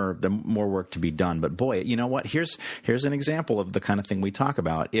some more work to be done. But boy, you know what? Here's an example of the kind of thing we talk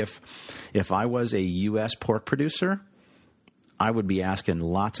about. If I was a U.S. pork producer, I would be asking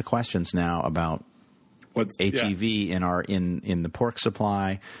lots of questions now about what's HEV in the pork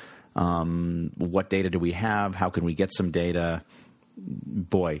supply. What data do we have? How can we get some data?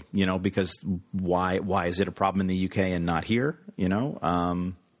 Boy, because why is it a problem in the UK and not here?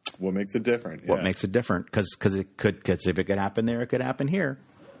 What makes it different? What makes it different? Because if it could happen there, it could happen here.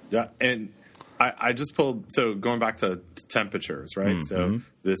 Yeah, and I just pulled. So going back to temperatures, right? Mm-hmm. So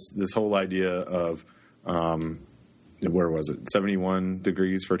this whole idea of where was it? 71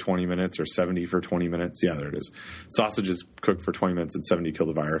 degrees for 20 minutes or 70 for 20 minutes? Yeah, there it is. Sausages cooked for 20 minutes and 70 kill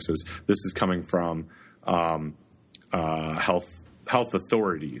the viruses. This is coming from health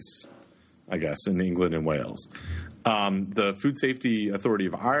authorities, I guess, in England and Wales. The Food Safety Authority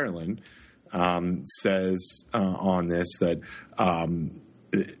of Ireland says on this that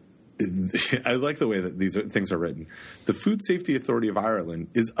I like the way that these things are written. The Food Safety Authority of Ireland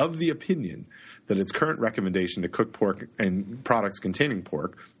is of the opinion that its current recommendation to cook pork and products containing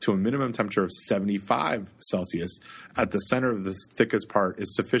pork to a minimum temperature of 75 Celsius at the center of the thickest part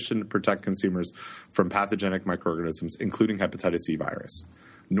is sufficient to protect consumers from pathogenic microorganisms, including hepatitis C virus.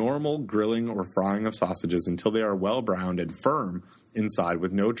 Normal grilling or frying of sausages until they are well browned and firm inside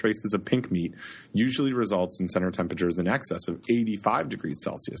with no traces of pink meat usually results in center temperatures in excess of 85 degrees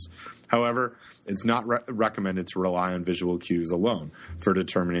Celsius. However, it's not recommended to rely on visual cues alone for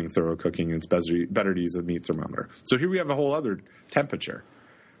determining thorough cooking, and it's better to use a meat thermometer. So here we have a whole other temperature,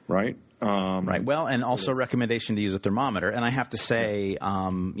 right? Right. Well, and also recommendation to use a thermometer. And I have to say,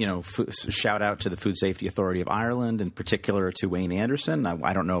 shout out to the Food Safety Authority of Ireland, in particular to Wayne Anderson.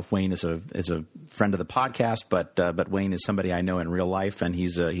 I don't know if Wayne is a friend of the podcast, but Wayne is somebody I know in real life, and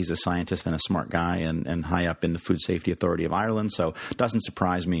he's a scientist and a smart guy, and high up in the Food Safety Authority of Ireland. So it doesn't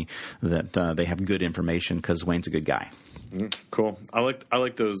surprise me that they have good information, because Wayne's a good guy. Cool. I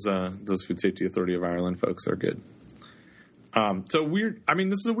like those Food Safety Authority of Ireland folks. They're good. So weird. I mean,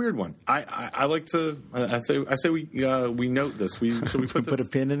 this is a weird one. I like to. I say we note this. We put a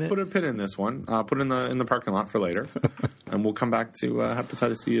pin in it. Put a pin in this one. Put it in the parking lot for later, and we'll come back to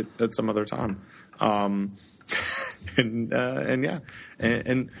hepatitis C at some other time. And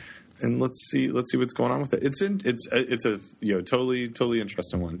let's see what's going on with it. It's a totally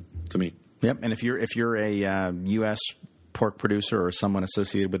interesting one to me. Yep. And if you're a U.S. pork producer or someone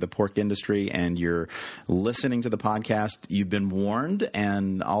associated with the pork industry and you're listening to the podcast, you've been warned.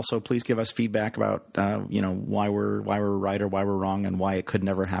 And also, please give us feedback about why we're right or why we're wrong, and why it could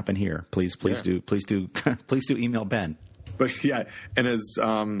never happen here. Please do email Ben. But yeah, and as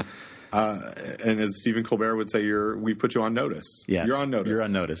And as Stephen Colbert would say, we've put you on notice. Yes, you're on notice. You're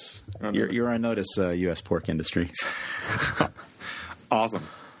on notice. You're on notice, U.S. pork industry. Awesome.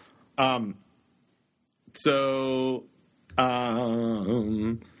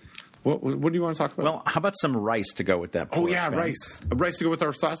 What do you want to talk about? Well, how about some rice to go with that pork? Oh, yeah, rice. Rice to go with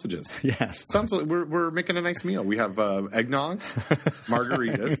our sausages. Yes. Sounds like we're making a nice meal. We have eggnog,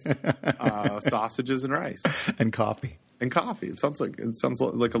 margaritas, sausages, and rice. And coffee. It sounds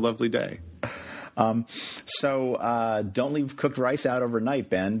like a lovely day. So don't leave cooked rice out overnight,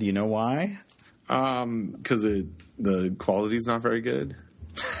 Ben. Do you know why? Because the quality's not very good.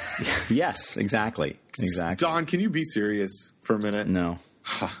 Yes, exactly. Don, can you be serious for a minute? No.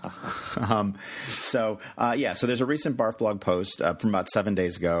 So there's a recent Barf blog post from about 7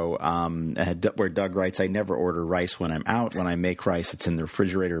 days ago where Doug writes, I never order rice when I'm out. When I make rice, it's in the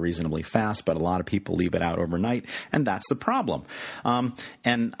refrigerator reasonably fast, but a lot of people leave it out overnight, and that's the problem.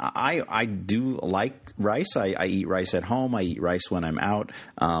 And I do like rice. I eat rice at home. I eat rice when I'm out.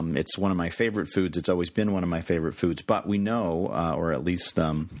 It's one of my favorite foods. It's always been one of my favorite foods, but we know, or at least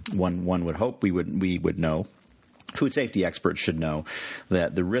one would hope we would know, food safety experts should know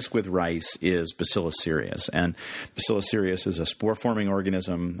that the risk with rice is Bacillus cereus. And Bacillus cereus is a spore-forming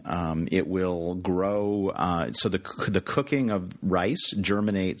organism. It will grow. So the cooking of rice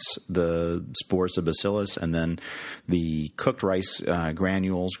germinates the spores of Bacillus, and then the cooked rice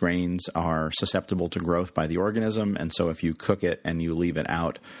grains are susceptible to growth by the organism. And so if you cook it and you leave it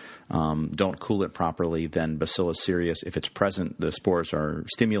out, don't cool it properly, then Bacillus cereus, if it's present, the spores are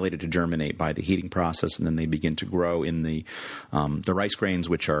stimulated to germinate by the heating process, and then they begin to grow in the rice grains,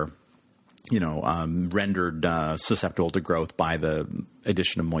 which are rendered susceptible to growth by the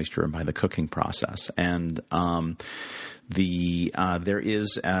addition of moisture and by the cooking process. And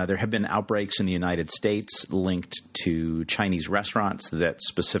there have been outbreaks in the United States linked to Chinese restaurants that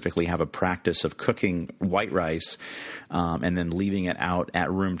specifically have a practice of cooking white rice and then leaving it out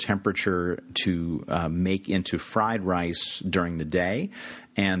at room temperature to make into fried rice during the day.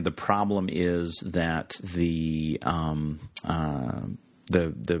 And the problem is that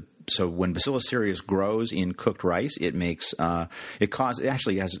so when Bacillus cereus grows in cooked rice, it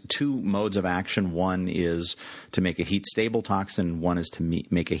actually has two modes of action. One is to make a heat stable toxin. One is to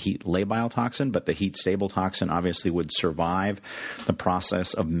make a heat labile toxin. But the heat stable toxin obviously would survive the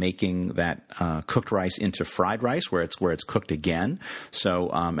process of making that cooked rice into fried rice, where it's cooked again. So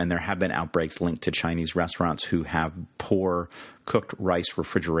and there have been outbreaks linked to Chinese restaurants who have poor cooked rice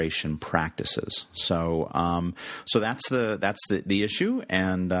refrigeration practices. So that's the issue.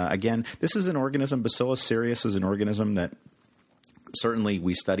 And again, this is an organism. Bacillus cereus is an organism that certainly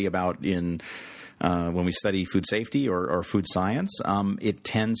we study about in when we study food safety or food science. It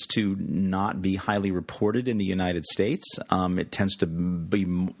tends to not be highly reported in the United States. It tends to be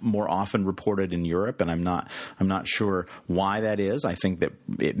more often reported in Europe, and I'm not sure why that is. I think that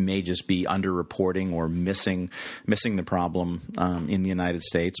it may just be underreporting or missing the problem in the United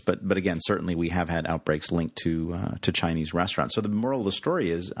States. But again, certainly we have had outbreaks linked to Chinese restaurants. So the moral of the story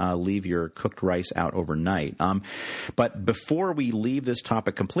is leave your cooked rice out overnight. But before we leave this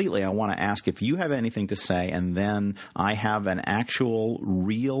topic completely, I want to ask if you have anything to say, and then I have an actual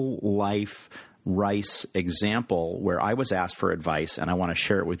real-life rice example where I was asked for advice, and I want to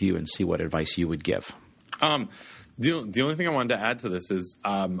share it with you and see what advice you would give. The only thing I wanted to add to this is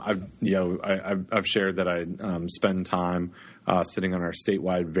I've shared that I spend time sitting on our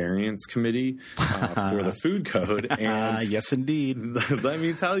statewide variance committee for the food code, and yes, indeed. Let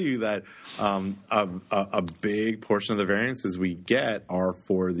me tell you that a big portion of the variances we get are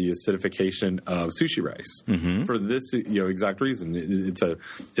for the acidification of sushi rice. Mm-hmm. For this exact reason,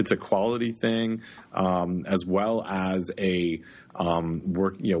 it's a quality thing as well as a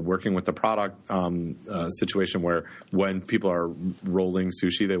working with the product situation where when people are rolling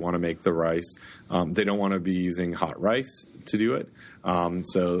sushi, they want to make the rice. They don't want to be using hot rice to do it.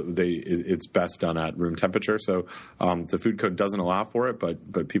 So it's best done at room temperature. So the food code doesn't allow for it,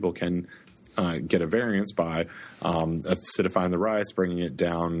 but people can get a variance by acidifying the rice, bringing it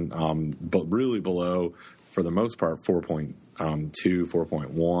down, but really below, for the most part, 4.2,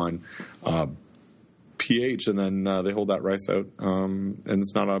 4.1 pH, and then they hold that rice out, and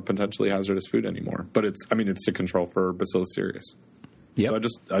it's not a potentially hazardous food anymore. But it's to control for Bacillus cereus. Yep. So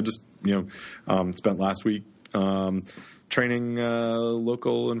I just spent last week training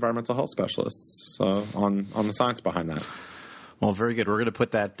local environmental health specialists on the science behind that. Well, very good. We're going to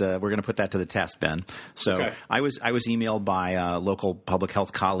put that. We're going to put that to the test, Ben. So Okay. I was emailed by a local public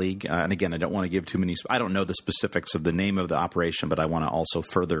health colleague, and again, I don't want to give too many. I don't know the specifics of the name of the operation, but I want to also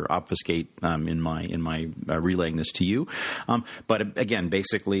further obfuscate in my relaying this to you. But again,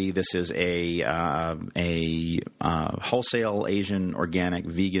 basically, this is a wholesale Asian organic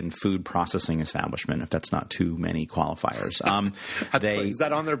vegan food processing establishment. If that's not too many qualifiers, Is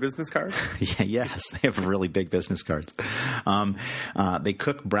that on their business card? yeah, yes, they have really big business cards. They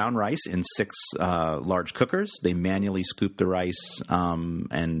cook brown rice in 6 large cookers. They manually scoop the rice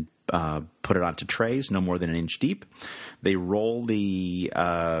and put it onto trays, no more than an inch deep. They roll the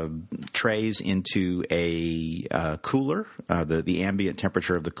trays into a cooler. The ambient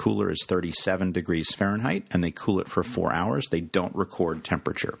temperature of the cooler is 37 degrees Fahrenheit, and they cool it for 4 hours. They don't record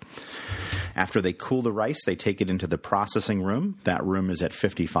temperature. After they cool the rice, they take it into the processing room. That room is at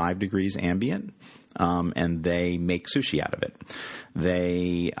 55 degrees ambient. And they make sushi out of it.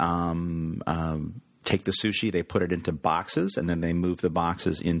 They take the sushi, they put it into boxes, and then they move the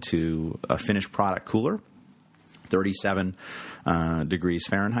boxes into a finished product cooler, 37 degrees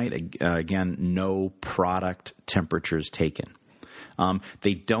Fahrenheit. Again, no product temperatures taken.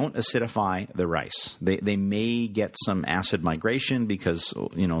 They don't acidify the rice. They may get some acid migration because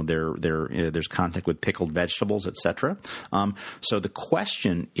there's contact with pickled vegetables, etc. So the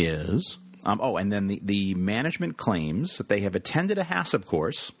question is. And then the management claims that they have attended a HACCP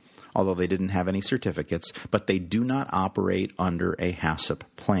course, although they didn't have any certificates, but they do not operate under a HACCP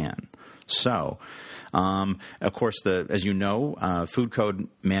plan. So, of course, as you know, Food Code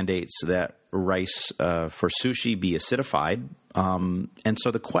mandates that rice for sushi be acidified. And so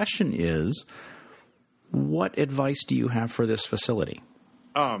the question is, what advice do you have for this facility?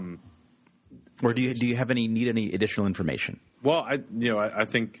 Or do you have need any additional information? Well, I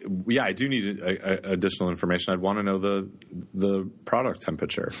think I do need additional information. I'd want to know the product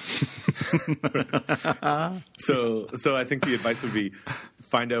temperature. So I think the advice would be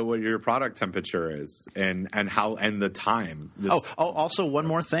find out what your product temperature is and the time. Also one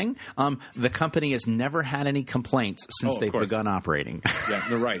more thing. The company has never had any complaints since they've begun operating. Yeah,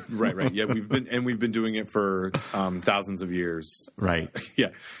 no, right. Yeah, we've been doing it for thousands of years. Right. Yeah.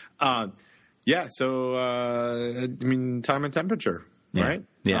 Yeah, so time and temperature, right?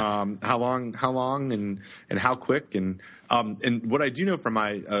 Yeah. How long, and how quick, and what I do know from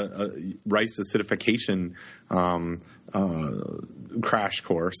my rice acidification crash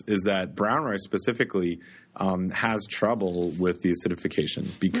course is that brown rice specifically has trouble with the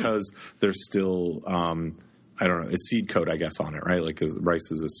acidification because there's still a seed coat, I guess, on it, right? Like rice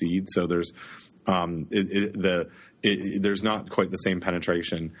is a seed, so there's there's not quite the same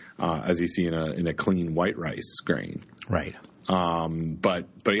penetration as you see in a clean white rice grain. Right. But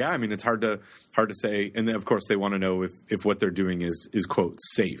yeah, it's hard to say. And then, of course, they want to know if what they're doing is quote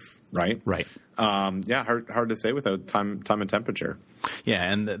safe, right? Right. Hard to say without time and temperature.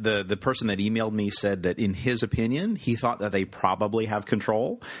 Yeah, and the person that emailed me said that in his opinion, he thought that they probably have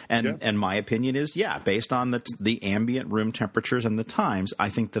control. And my opinion is, based on the ambient room temperatures and the times, I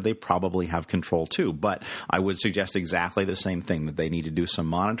think that they probably have control too. But I would suggest exactly the same thing, that they need to do some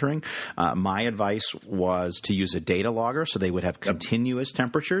monitoring. My advice was to use a data logger so they would have continuous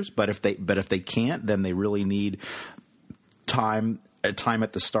temperatures. But if they can't, then they really need time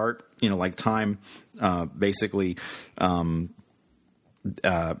at the start, time basically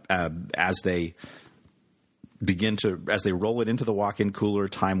as they roll it into the walk-in cooler,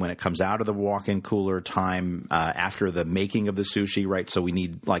 time when it comes out of the walk-in cooler, time after the making of the sushi, right? So we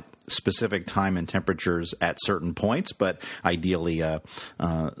need like specific time and temperatures at certain points, but ideally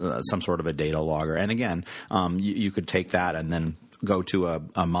some sort of a data logger. And again, you could take that and then go to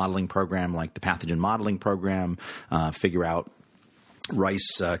a modeling program like the pathogen modeling program, figure out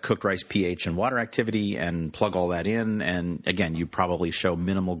cooked rice pH and water activity, and plug all that in. And again, you probably show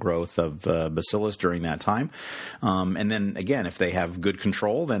minimal growth of bacillus during that time. And then again, if they have good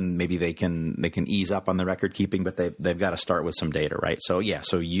control, then maybe they can ease up on the record keeping, but they've got to start with some data, right? So yeah,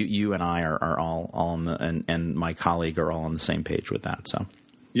 so you and I are all on and my colleague are all on the same page with that. So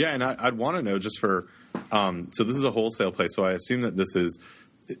yeah, and I'd want to know just for so this is a wholesale place, so I assume that this is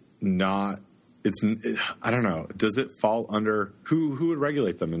not. I don't know. Does it fall under who would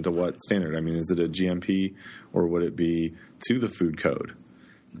regulate them into what standard? Is it a GMP or would it be to the food code?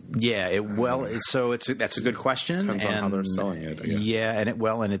 Yeah, that's a good question. Depends on how they're selling it, I guess. Yeah,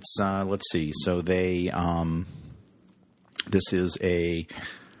 and it's let's see. So they this is a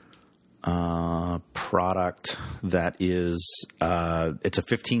product that is it's a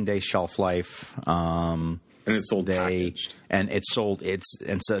 15-day shelf life. And it's sold packaged. And it's sold.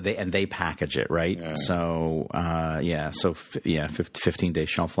 They package it, right? Yeah. So 15-day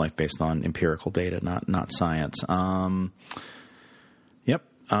shelf life based on empirical data, not science. Yep.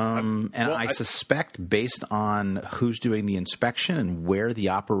 I suspect, based on who's doing the inspection and where the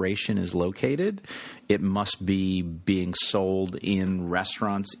operation is located, it must be being sold in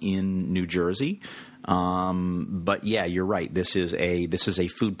restaurants in New Jersey. But yeah, you're right. This is a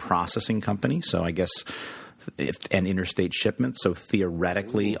food processing company, so I guess an interstate shipment. So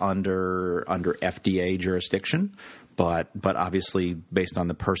theoretically, under FDA jurisdiction. But obviously, based on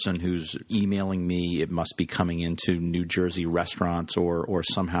the person who's emailing me, it must be coming into New Jersey restaurants or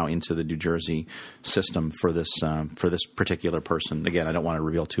somehow into the New Jersey system for this particular person. Again, I don't want to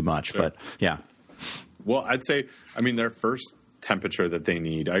reveal too much, Sure. But yeah. Well, I'd say, their first temperature that they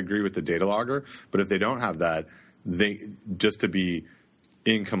need, I agree with the data logger, but if they don't have that, just to be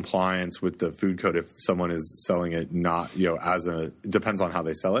in compliance with the food code, if someone is selling it not, it depends on how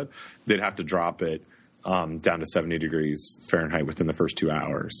they sell it, they'd have to drop it down to 70 degrees Fahrenheit within the first 2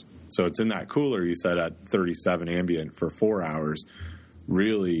 hours. So it's in that cooler, you said, at 37 ambient for 4 hours.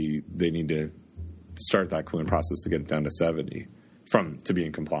 Really, they need to start that cooling process to get it down to 70 to be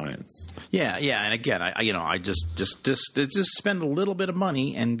in compliance. Yeah, and again, I just spend a little bit of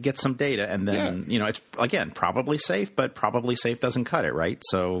money and get some data, and then it's again probably safe, but probably safe doesn't cut it, right?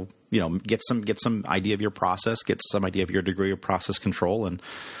 So get some idea of your process, get some idea of your degree of process control, and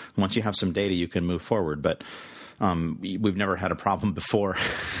once you have some data, you can move forward. But we've never had a problem before.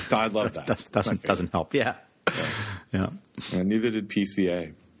 I love that. That doesn't help. Yeah. And neither did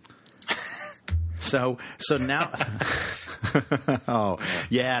PCA. So now. Oh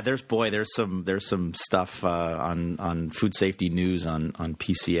yeah, there's some stuff on Food Safety News on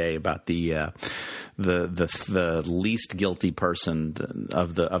PCA about the least guilty person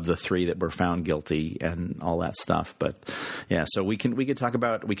of the three that were found guilty and all that stuff. But yeah, so we can talk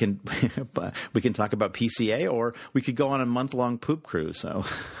about talk about PCA, or we could go on a month-long poop cruise. So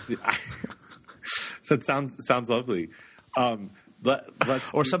that sounds lovely. Or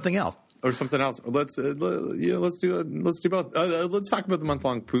something else. Or something else. Let's do both. Let's talk about the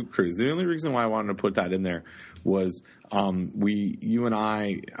month-long poop cruise. The only reason why I wanted to put that in there was you and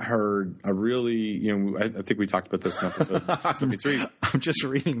I heard a really, I think we talked about this in episode 73. I'm just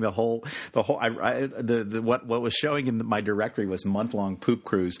reading the whole. What was showing in my directory was month-long poop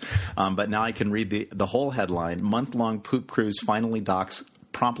cruise, but now I can read the whole headline: month-long poop cruise finally docks.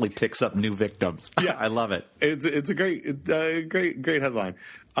 Promptly picks up new victims. Yeah, I love it. It's a great headline.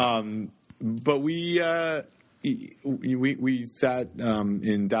 But we sat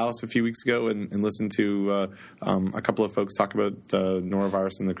in Dallas a few weeks ago and listened to a couple of folks talk about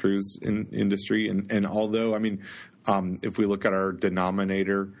norovirus in the cruise industry. And although, if we look at our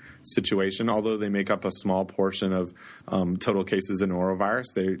denominator situation, although they make up a small portion of total cases of norovirus,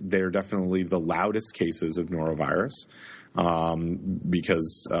 they're definitely the loudest cases of norovirus.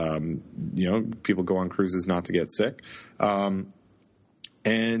 Because people go on cruises not to get sick, and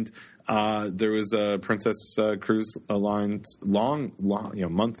there was a Princess Cruise Line's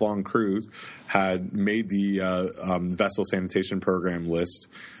month-long cruise had made the vessel sanitation program list.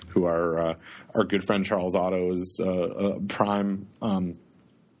 Who our good friend Charles Otto is a prime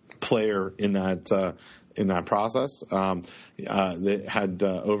player in that process. They had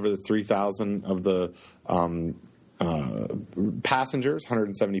over 3,000 of the passengers,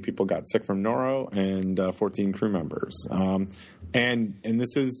 170 people got sick from noro, and 14 crew members. And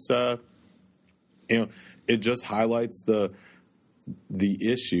this is, it just highlights the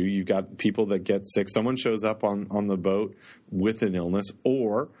issue. You've got people that get sick. Someone shows up on the boat with an illness,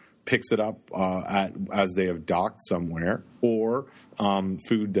 or picks it up as they have docked somewhere, or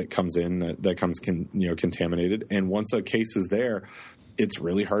food that comes in that comes contaminated. And once a case is there, it's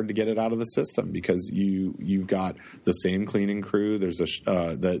really hard to get it out of the system because you've got the same cleaning crew. There's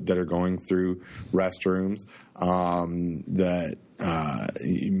that are going through restrooms that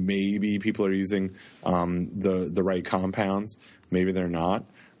maybe people are using the right compounds. Maybe they're not.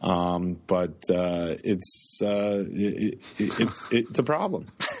 But it's a problem.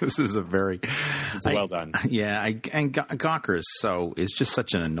 This is well done. Yeah, and Gawker is just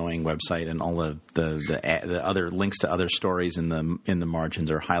such an annoying website, and all the other links to other stories in the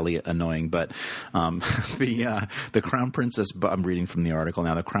margins are highly annoying. But the Crown Princess, I'm reading from the article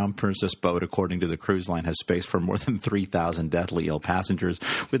now. The Crown Princess boat, according to the cruise line, has space for more than 3,000 deathly ill passengers,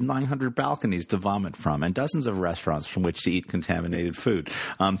 with 900 balconies to vomit from, and dozens of restaurants from which to eat contaminated food.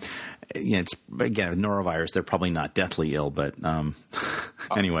 It's again norovirus. They're probably not deathly ill, but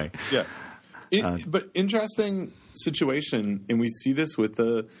anyway. Yeah. But interesting situation, and we see this with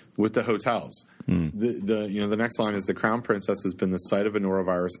the hotels. The next line is the Crown Princess has been the site of a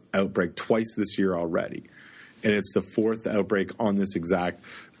norovirus outbreak twice this year already, and it's the fourth outbreak on this exact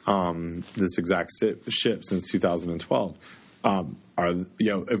ship since 2012.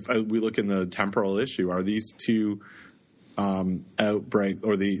 If we look in the temporal issue, are these two outbreak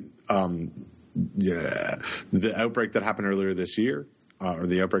or the outbreak that happened earlier this year? Or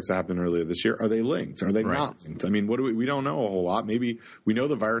the outbreaks that happened earlier this year, are they linked? Are they not linked? I mean, we don't know a whole lot. Maybe we know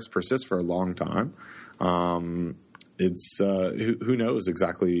the virus persists for a long time. It's who knows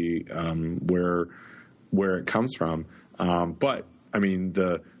exactly where it comes from. But I mean,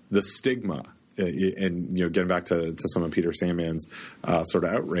 the stigma, and getting back to some of Peter Sandman's sort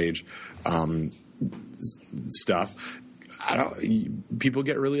of outrage stuff. People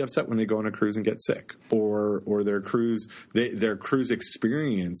get really upset when they go on a cruise and get sick, or their cruise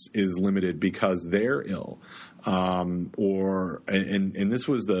experience is limited because they're ill, and this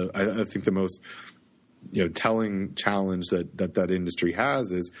was I think the most telling challenge that industry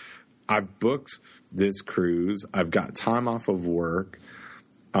has is I've booked this cruise, I've got time off of work,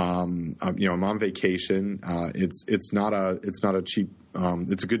 I'm on vacation. It's not a cheap.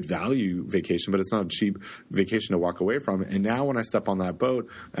 It's a good value vacation, but it's not a cheap vacation to walk away from. And now when I step on that boat,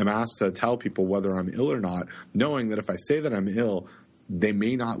 I'm asked to tell people whether I'm ill or not, knowing that if I say that I'm ill, they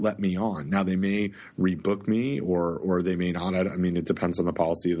may not let me on. Now they may rebook me, or they may not. I mean, it depends on the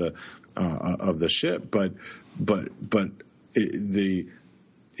policy of the ship. But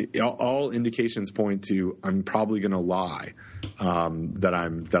all indications point to I'm probably going to lie that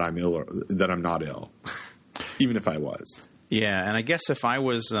I'm ill or that I'm not ill, even if I was. Yeah, and I guess if I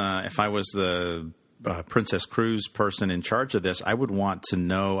was the Princess Cruise person in charge of this, I would want to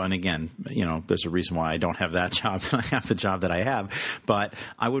know. And again, there's a reason why I don't have that job and I have the job that I have. But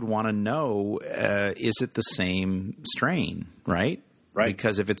I would want to know: is it the same strain, right? Right.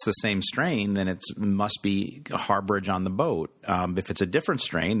 Because if it's the same strain, then it must be a harborage on the boat. If it's a different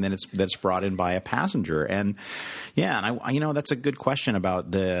strain, then that's brought in by a passenger. And that's a good question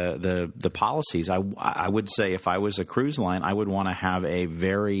about the policies. I would say if I was a cruise line, I would want to have a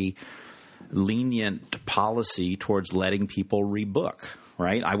very lenient policy towards letting people rebook.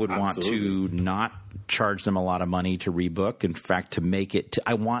 Right. I would Absolutely. Want to not charge them a lot of money to rebook. In fact, to make it,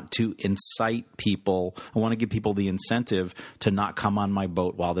 I want to incite people. I want to give people the incentive to not come on my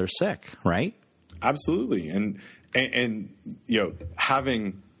boat while they're sick. Right. Absolutely. And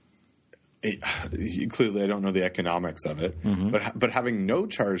having clearly, I don't know the economics of it, but having no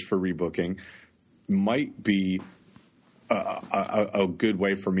charge for rebooking might be a good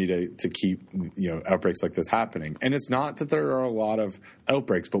way for me to keep outbreaks like this happening. And it's not that there are a lot of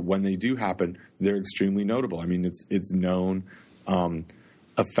outbreaks, but when they do happen, they're extremely notable. I mean, it's known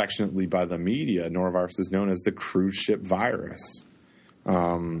affectionately by the media. Norovirus is known as the cruise ship virus.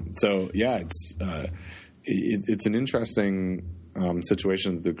 It's an interesting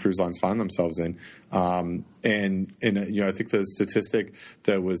situation that the cruise lines find themselves in. I think the statistic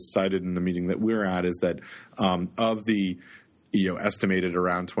that was cited in the meeting that we were at is that of the estimated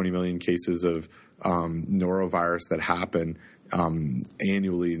around 20 million cases of norovirus that happen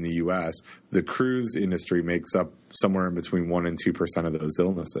annually in the U.S., the cruise industry makes up somewhere in between 1% and 2% of those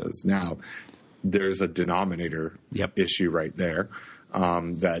illnesses. Now, there's a denominator issue right there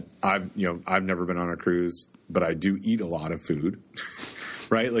that I've never been on a cruise, but I do eat a lot of food,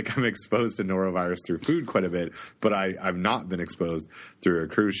 right? Like I'm exposed to norovirus through food quite a bit, but I've not been exposed through a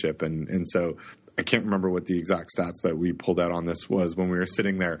cruise ship. And so I can't remember what the exact stats that we pulled out on this was when we were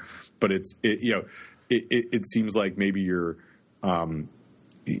sitting there, but it seems like maybe you're, there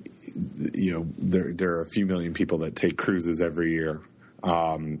are a few million people that take cruises every year.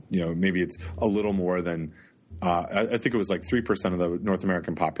 Maybe it's a little more than, I think it was like 3% of the North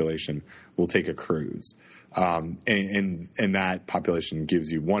American population will take a cruise. And that population gives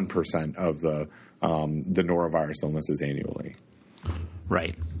you 1% of the norovirus illnesses annually.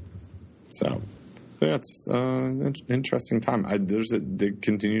 Right. So it's an interesting time. They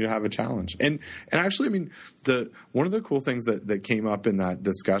continue to have a challenge. And actually, I mean, one of the cool things that came up in that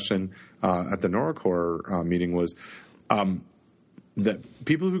discussion at the NORCOR meeting was that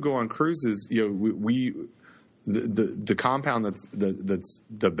people who go on cruises, the compound that's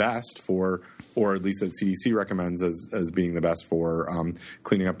the best for, or at least that CDC recommends as being the best for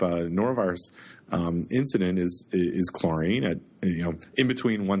cleaning up a norovirus incident is chlorine at in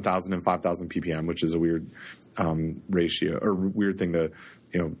between 1,000 and 5,000 ppm, which is a weird ratio or weird thing to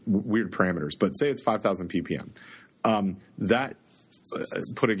weird parameters. But say it's 5,000 ppm. That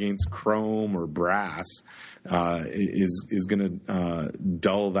put against chrome or brass is going to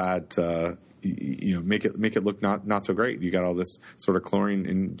dull that make it look not so great. You got all this sort of chlorine,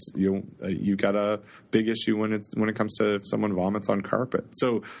 and you got a big issue when it comes to if someone vomits on carpet.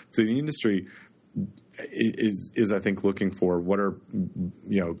 So the industry is I think looking for what are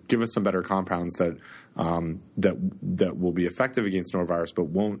give us some better compounds that will be effective against norovirus, but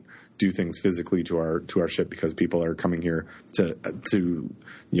won't do things physically to our ship because people are coming here to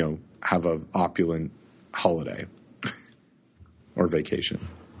have a opulent holiday or vacation.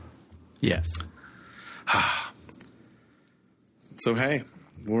 Yes. So hey,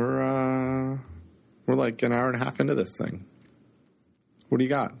 we're like an hour and a half into this thing. What do you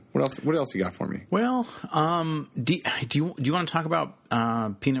got? What else you got for me? Well, do you want to talk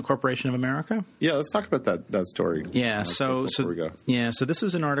about Peanut Corporation of America? Yeah, let's talk about that story. Yeah. So this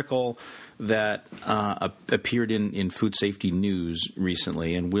is an article that appeared in Food Safety News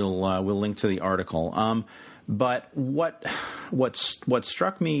recently, and we'll link to the article. But what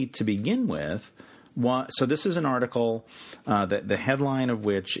struck me to begin with. So this is an article, the headline of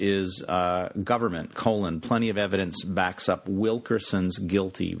which is government, plenty of evidence backs up Wilkerson's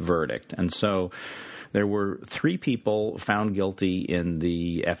guilty verdict. And so there were 3 people found guilty in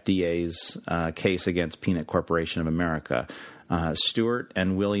the FDA's case against Peanut Corporation of America. Stuart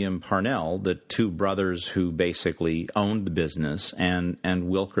and William Parnell, the 2 brothers who basically owned the business, and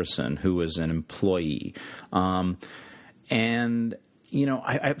Wilkerson, who was an employee.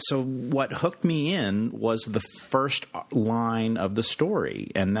 So what hooked me in was the first line of the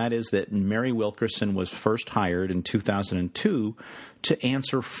story, and that is that Mary Wilkerson was first hired in 2002 to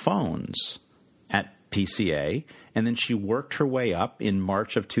answer phones at PCA, and then she worked her way up in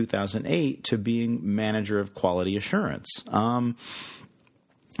March of 2008 to being manager of quality assurance. On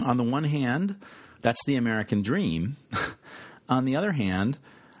the one hand, that's the American dream. On the other hand,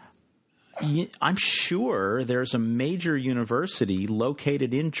 I'm sure there's a major university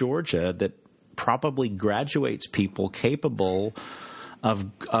located in Georgia that probably graduates people capable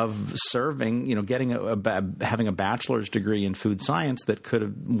of serving, getting having a bachelor's degree in food science that could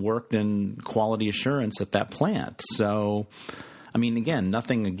have worked in quality assurance at that plant. So, I mean, again,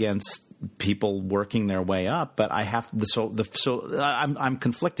 nothing against people working their way up, but I have I'm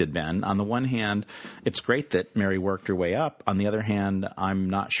conflicted, Ben. On the one hand, it's great that Mary worked her way up. On the other hand,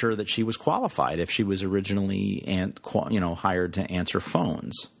 I'm not sure that she was qualified if she was originally hired to answer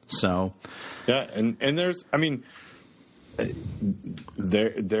phones. So yeah, and there's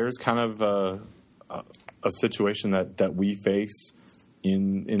there's kind of a situation that we face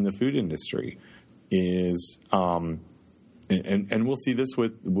in the food industry is And we'll see this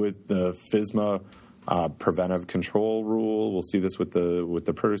with the FSMA preventive control rule. We'll see this with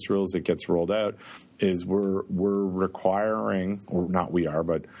the produce rules that gets rolled out. Is we're requiring, or not we are,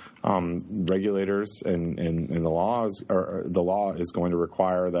 but regulators and the laws, or the law is going to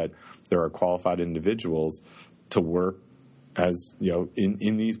require that there are qualified individuals to work as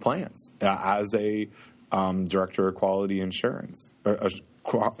in these plants as a director of quality assurance,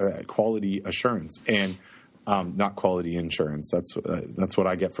 quality assurance, and not quality insurance. That's what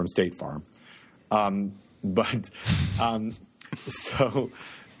I get from State Farm. But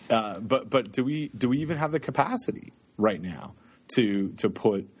do we even have the capacity right now to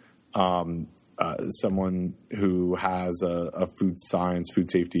put someone who has a food science, food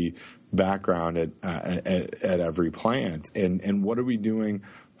safety background at every plant? And what are we doing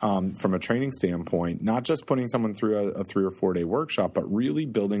from a training standpoint, not just putting someone through a 3 or 4 day workshop, but really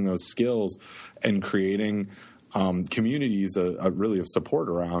building those skills and creating communities really of support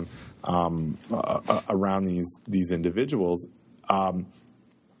around these individuals that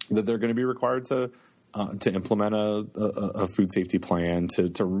they're going to be required to implement a food safety plan,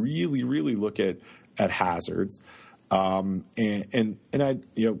 to really look at hazards. And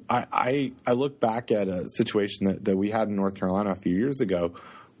I look back at a situation that we had in North Carolina a few years ago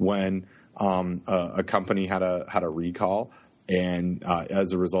when a company had a recall, and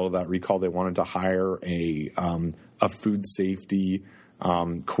as a result of that recall, they wanted to hire a food safety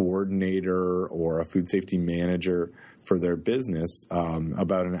coordinator or a food safety manager for their business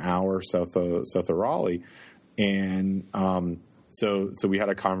about an hour south of Raleigh, and so we had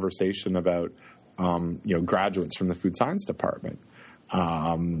a conversation about graduates from the food science department.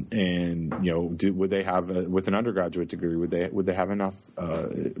 Would they have with an undergraduate degree? Would they have enough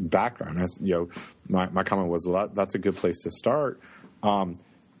background? As my comment was, well, that's a good place to start. But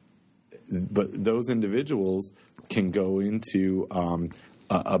those individuals can go into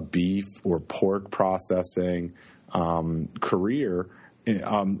a beef or pork processing career,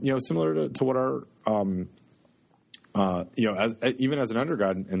 similar to what our even as an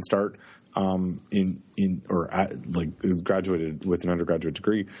undergrad, and start graduated with an undergraduate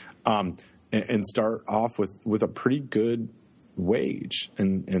degree, and start off with a pretty good wage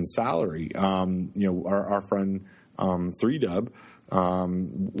and salary. Our friend 3Dub,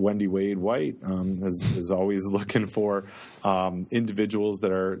 Wendy Wade White, is always looking for individuals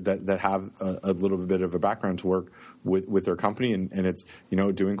that have a little bit of a background to work with their company, and it's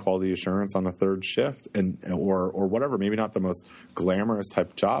doing quality assurance on a third shift or whatever. Maybe not the most glamorous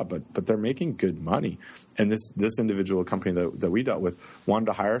type of job, but they're making good money. And this individual company that we dealt with wanted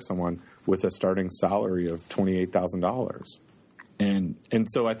to hire someone with a starting salary of $28,000. And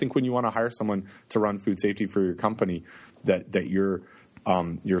so I think when you want to hire someone to run food safety for your company, that your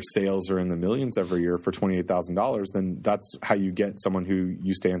sales are in the millions every year for $28,000, then that's how you get someone who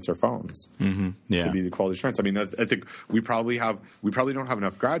used to answer phones to be the quality assurance. I mean, I think we probably don't have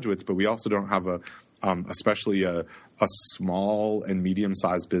enough graduates, but we also don't have especially a small and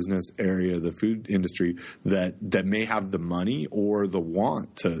medium-sized business area of the food industry that may have the money or the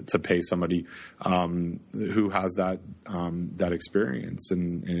want to pay somebody who has that experience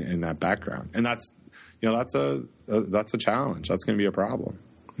and that background. And that's a challenge. That's going to be a problem.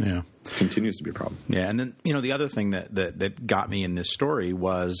 Yeah. Continues to be a problem. Yeah, and then the other thing that got me in this story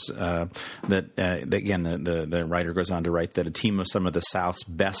was that again the writer goes on to write that a team of some of the South's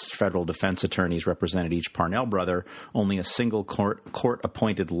best federal defense attorneys represented each Parnell brother. Only a single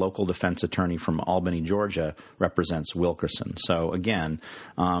court-appointed local defense attorney from Albany, Georgia, represents Wilkerson. So again,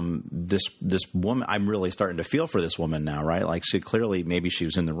 this woman, I'm really starting to feel for this woman now, right? Like maybe she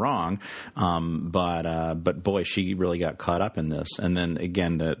was in the wrong, but boy, she really got caught up in this. And then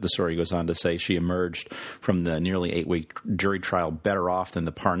again, the story goes on to say she emerged from the nearly 8-week jury trial better off than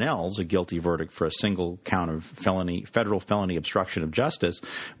the Parnells, a guilty verdict for a single count of federal felony obstruction of justice,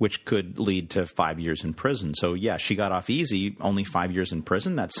 which could lead to 5 years in prison. So yeah, she got off easy, only 5 years in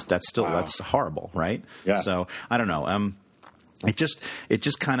prison. That's still wow. That's horrible, right? Yeah. So I don't know. It just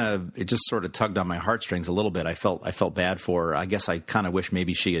sort of tugged on my heartstrings a little bit. I felt bad for her. I guess I kind of wish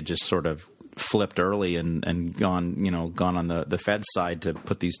maybe she had just sort of flipped early and gone on the Fed's side to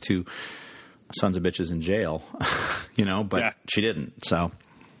put these two sons of bitches in jail, but she didn't. So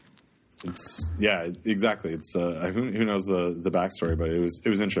exactly. It's who knows the backstory, but it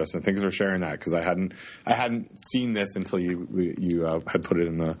was interesting. Thanks for sharing that, because I hadn't seen this until you had put it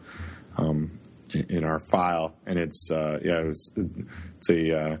in the in our file, and it's a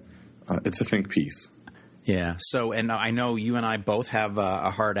think piece. Yeah. So, and I know you and I both have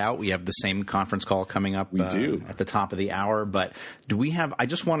a hard out. We have the same conference call coming up. We do at the top of the hour. But do we have? I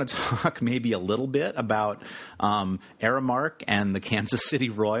just want to talk maybe a little bit about Aramark and the Kansas City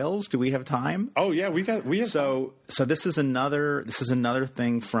Royals. Do we have time? Oh yeah, we have. So this is another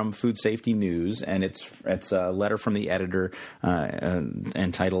thing from Food Safety News, and it's a letter from the editor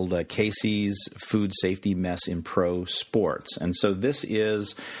entitled "Casey's Food Safety Mess in Pro Sports." And so this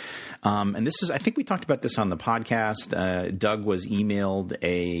is. And this is, I think we talked about this on the podcast. Doug was emailed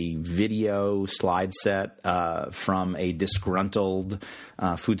a video slide set from a disgruntled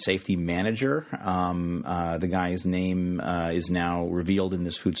food safety manager. The guy's name is now revealed in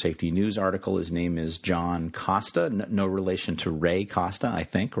this Food Safety News article. His name is John Costa, no relation to Ray Costa, I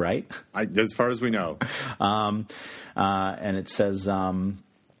think, right? As far as we know. And it says...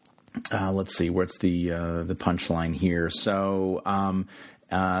 let's see, what's the punchline here? So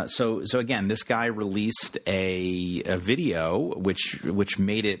again, this guy released a video which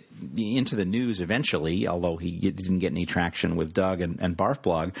made it into the news eventually, although he didn't get any traction with Doug and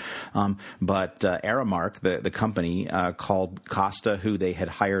Barfblog. But Aramark, the company, called Costa, who they had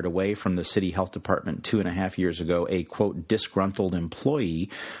hired away from the city health department 2.5 years ago, a quote disgruntled employee.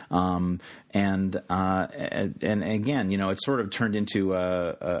 And again, it sort of turned into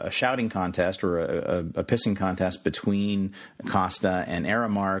a shouting contest or a pissing contest between Costa and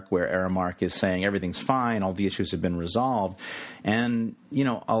Aramark, where Aramark is saying everything's fine, all the issues have been resolved. And,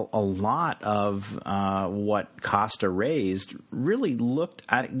 a lot of what Costa raised really looked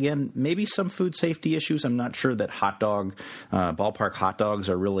at, again, maybe some food safety issues. I'm not sure that ballpark hot dogs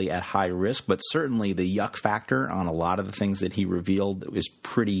are really at high risk, but certainly the yuck factor on a lot of the things that he revealed is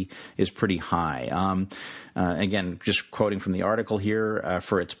pretty high. Again, just quoting from the article here,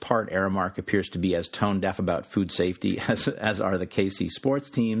 for its part, Aramark appears to be as tone deaf about food safety as are the KC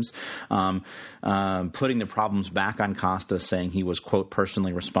sports teams, putting the problems back on Costa, saying he was, quote,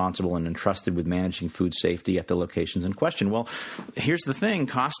 personally responsible responsible and entrusted with managing food safety at the locations in question. Well, here's the thing.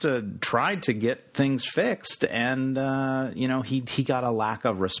 Costa tried to get things fixed, and, he got a lack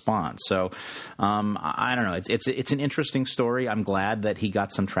of response. So I don't know. It's an interesting story. I'm glad that he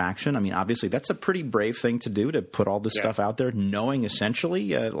got some traction. I mean, obviously, that's a pretty brave thing to do, to put all this stuff out there, knowing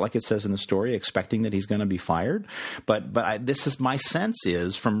essentially, like it says in the story, expecting that he's going to be fired. But this is my sense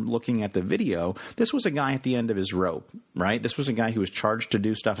is from looking at the video, this was a guy at the end of his rope, right? This was a guy who was charged to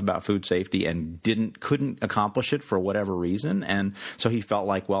do stuff about food safety and couldn't accomplish it for whatever reason, and so he felt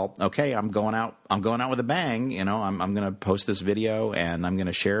like, well, okay, I'm going out with a bang. I'm going to post this video and I'm going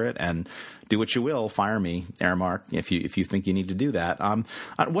to share it, and do what you will, fire me, Aramark, if you think you need to do that.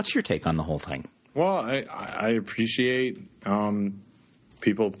 What's your take on the whole thing? Well, I appreciate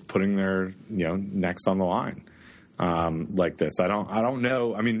people putting their necks on the line like this. I don't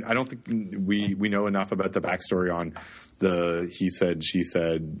know. I mean, I don't think we know enough about the backstory on the he said, she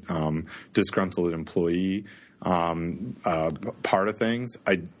said, disgruntled employee part of things.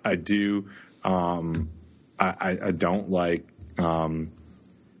 I do. I don't like.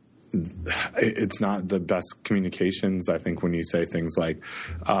 It's not the best communications. I think when you say things like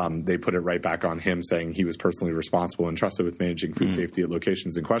they put it right back on him, saying he was personally responsible and trusted with managing food safety at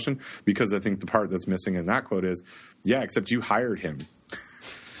locations in question, because I think the part that's missing in that quote is, except you hired him.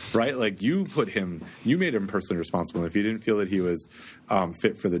 Right? Like you made him personally responsible. And if you didn't feel that he was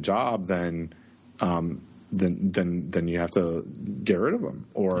fit for the job, then you have to get rid of him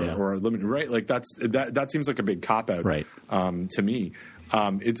or eliminate. Right? Like that seems like a big cop out, right? To me.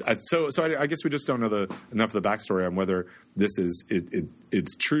 So I guess we just don't know enough of the backstory on whether this is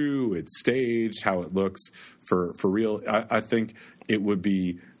it's true, it's staged, how it looks for real. I think it would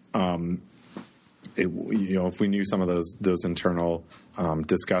be if we knew some of those internal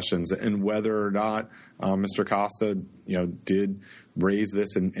discussions and whether or not Mr. Costa did raise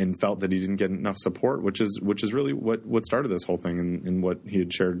this and felt that he didn't get enough support, which is really what started this whole thing and what he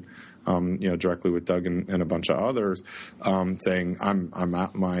had shared directly with Doug and a bunch of others, saying I'm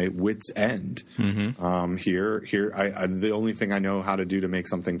at my wit's end. Here the only thing I know how to do to make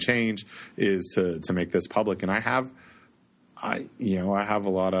something change is to make this public, and I have a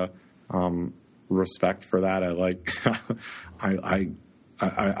lot of respect for that.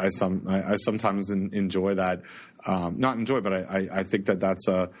 I sometimes enjoy that. Not enjoy, but I think that's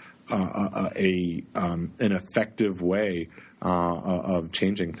an effective way of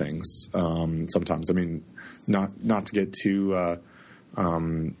changing things. Sometimes, I mean, not to get too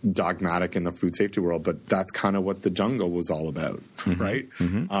dogmatic in the food safety world, but that's kind of what the jungle was all about, right?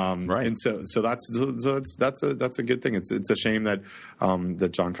 Right. And so that's a good thing. It's a shame that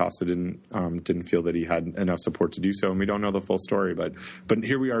that John Costa didn't feel that he had enough support to do so, and we don't know the full story. But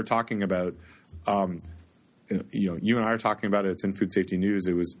here we are talking about. You and I are talking about it. It's in Food Safety News.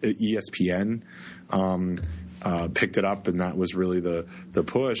 It was ESPN picked it up, and that was really the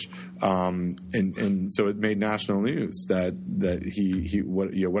push. And so it made national news that he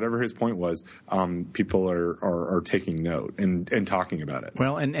whatever his point was, people are taking note and talking about it.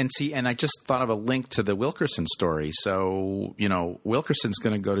 Well, and I just thought of a link to the Wilkerson story. So Wilkerson's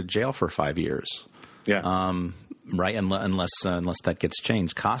going to go to jail for 5 years. Yeah. Right. Unless that gets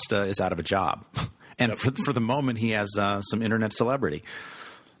changed. Costa is out of a job. And for the moment, he has some internet celebrity.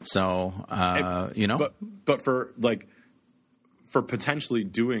 So, but for potentially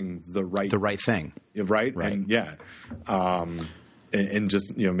doing the right thing, right? And and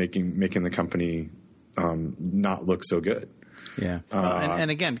just making the company not look so good. Yeah, and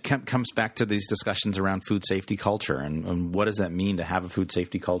again, comes back to these discussions around food safety culture and what does that mean to have a food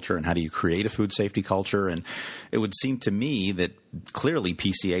safety culture, and how do you create a food safety culture? And it would seem to me that clearly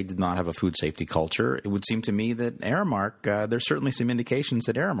PCA did not have a food safety culture. It would seem to me that Aramark, there's certainly some indications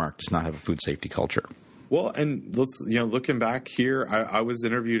that Aramark does not have a food safety culture. Well, and let's looking back here, I was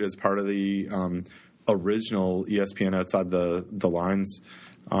interviewed as part of the original ESPN Outside the Lines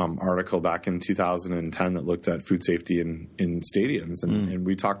article back in 2010 that looked at food safety in stadiums, and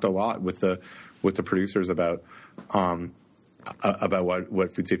we talked a lot with the producers about what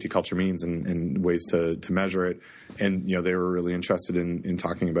food safety culture means and ways to measure it, and they were really interested in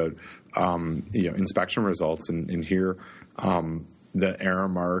talking about inspection results, and here the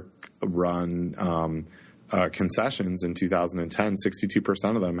Aramark run concessions in 2010,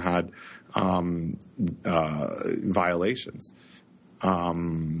 62% of them had violations.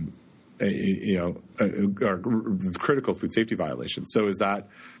 Critical food safety violations. So is that,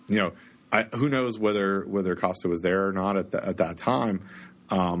 who knows whether Costa was there or not at that time,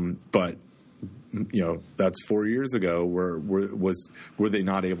 but that's 4 years ago. Were they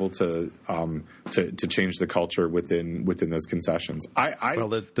not able to change the culture within those concessions? Well,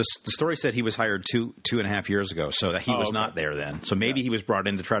 the story said he was hired 2.5 years ago, so that he was not there then. So maybe he was brought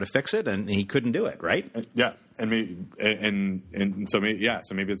in to try to fix it, and he couldn't do it, right? Yeah, so maybe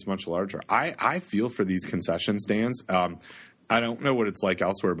it's much larger. I feel for these concession stands. I don't know what it's like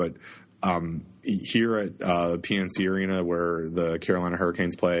elsewhere, but here at PNC Arena, where the Carolina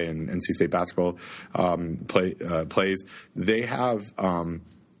Hurricanes play and NC State basketball plays, they have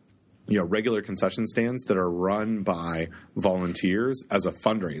regular concession stands that are run by volunteers as a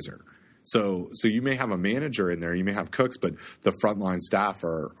fundraiser. So you may have a manager in there, you may have cooks, but the frontline staff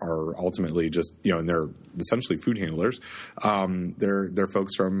are ultimately just and they're essentially food handlers. They're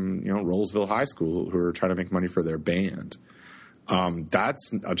folks from Rollsville High School who are trying to make money for their band.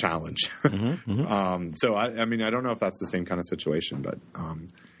 That's a challenge. So I don't know if that's the same kind of situation, but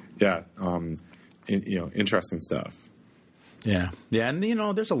interesting stuff. Yeah, and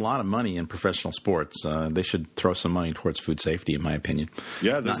there's a lot of money in professional sports. They should throw some money towards food safety, in my opinion.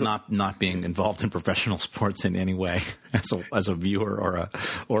 Yeah, not being involved in professional sports in any way as a viewer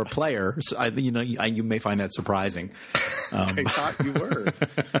or a player. So you may find that surprising. I thought you were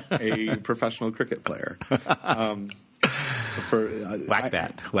a professional cricket player. Whack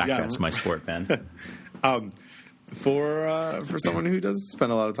that's my sport, Ben. For someone who does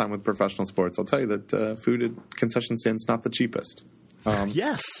spend a lot of time with professional sports, I'll tell you that food at concession stands not the cheapest.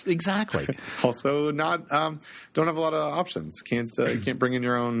 Yes, exactly. Also, not don't have a lot of options. Can't bring in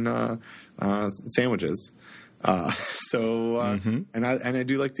your own sandwiches. And I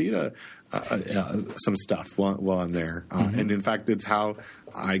do like to eat some stuff while I'm there. And in fact, it's how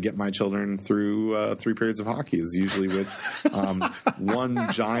I get my children through 3 periods of hockey, is usually with one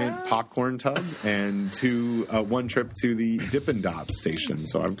giant popcorn tub and one trip to the Dippin' Dots station.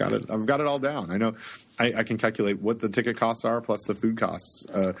 So I've got it all down. I know I can calculate what the ticket costs are plus the food costs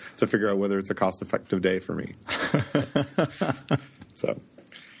to figure out whether it's a cost-effective day for me. So.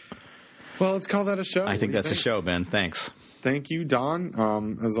 Well, let's call that a show. I think that's a show, Ben. Thanks. Thank you,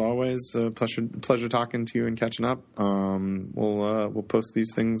 Don. As always, pleasure talking to you and catching up. We'll post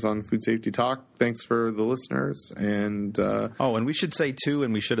these things on Food Safety Talk. Thanks for the listeners. And and we should say too,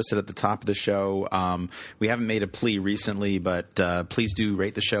 and we should have said at the top of the show, we haven't made a plea recently, but please do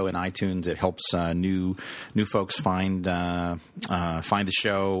rate the show in iTunes. It helps new folks find the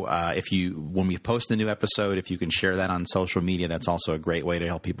show. When we post a new episode, if you can share that on social media, that's also a great way to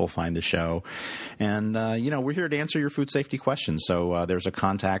help people find the show. And we're here to answer your food safety questions. So there's a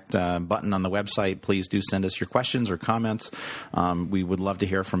contact button on the website. Please do send us your questions or comments. We would love to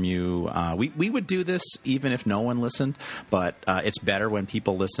hear from you. We would do this even if no one listened, but it's better when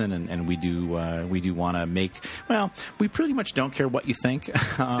people listen, and we do want to make. Well, we pretty much don't care what you think.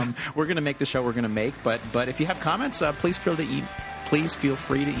 We're going to make the show we're going to make, but if you have comments, please feel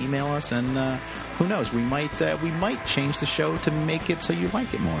free to email us, and who knows, we might change the show to make it so you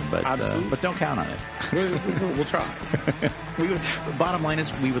like it more, but don't count on it. We'll try. Bottom line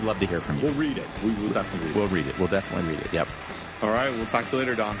is, we would love to hear from you. We'll read it. We will definitely read it. We'll read it. We'll definitely read it. Yep. All right. We'll talk to you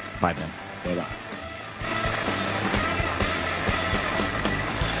later, Don. Bye, Ben. Bye-bye.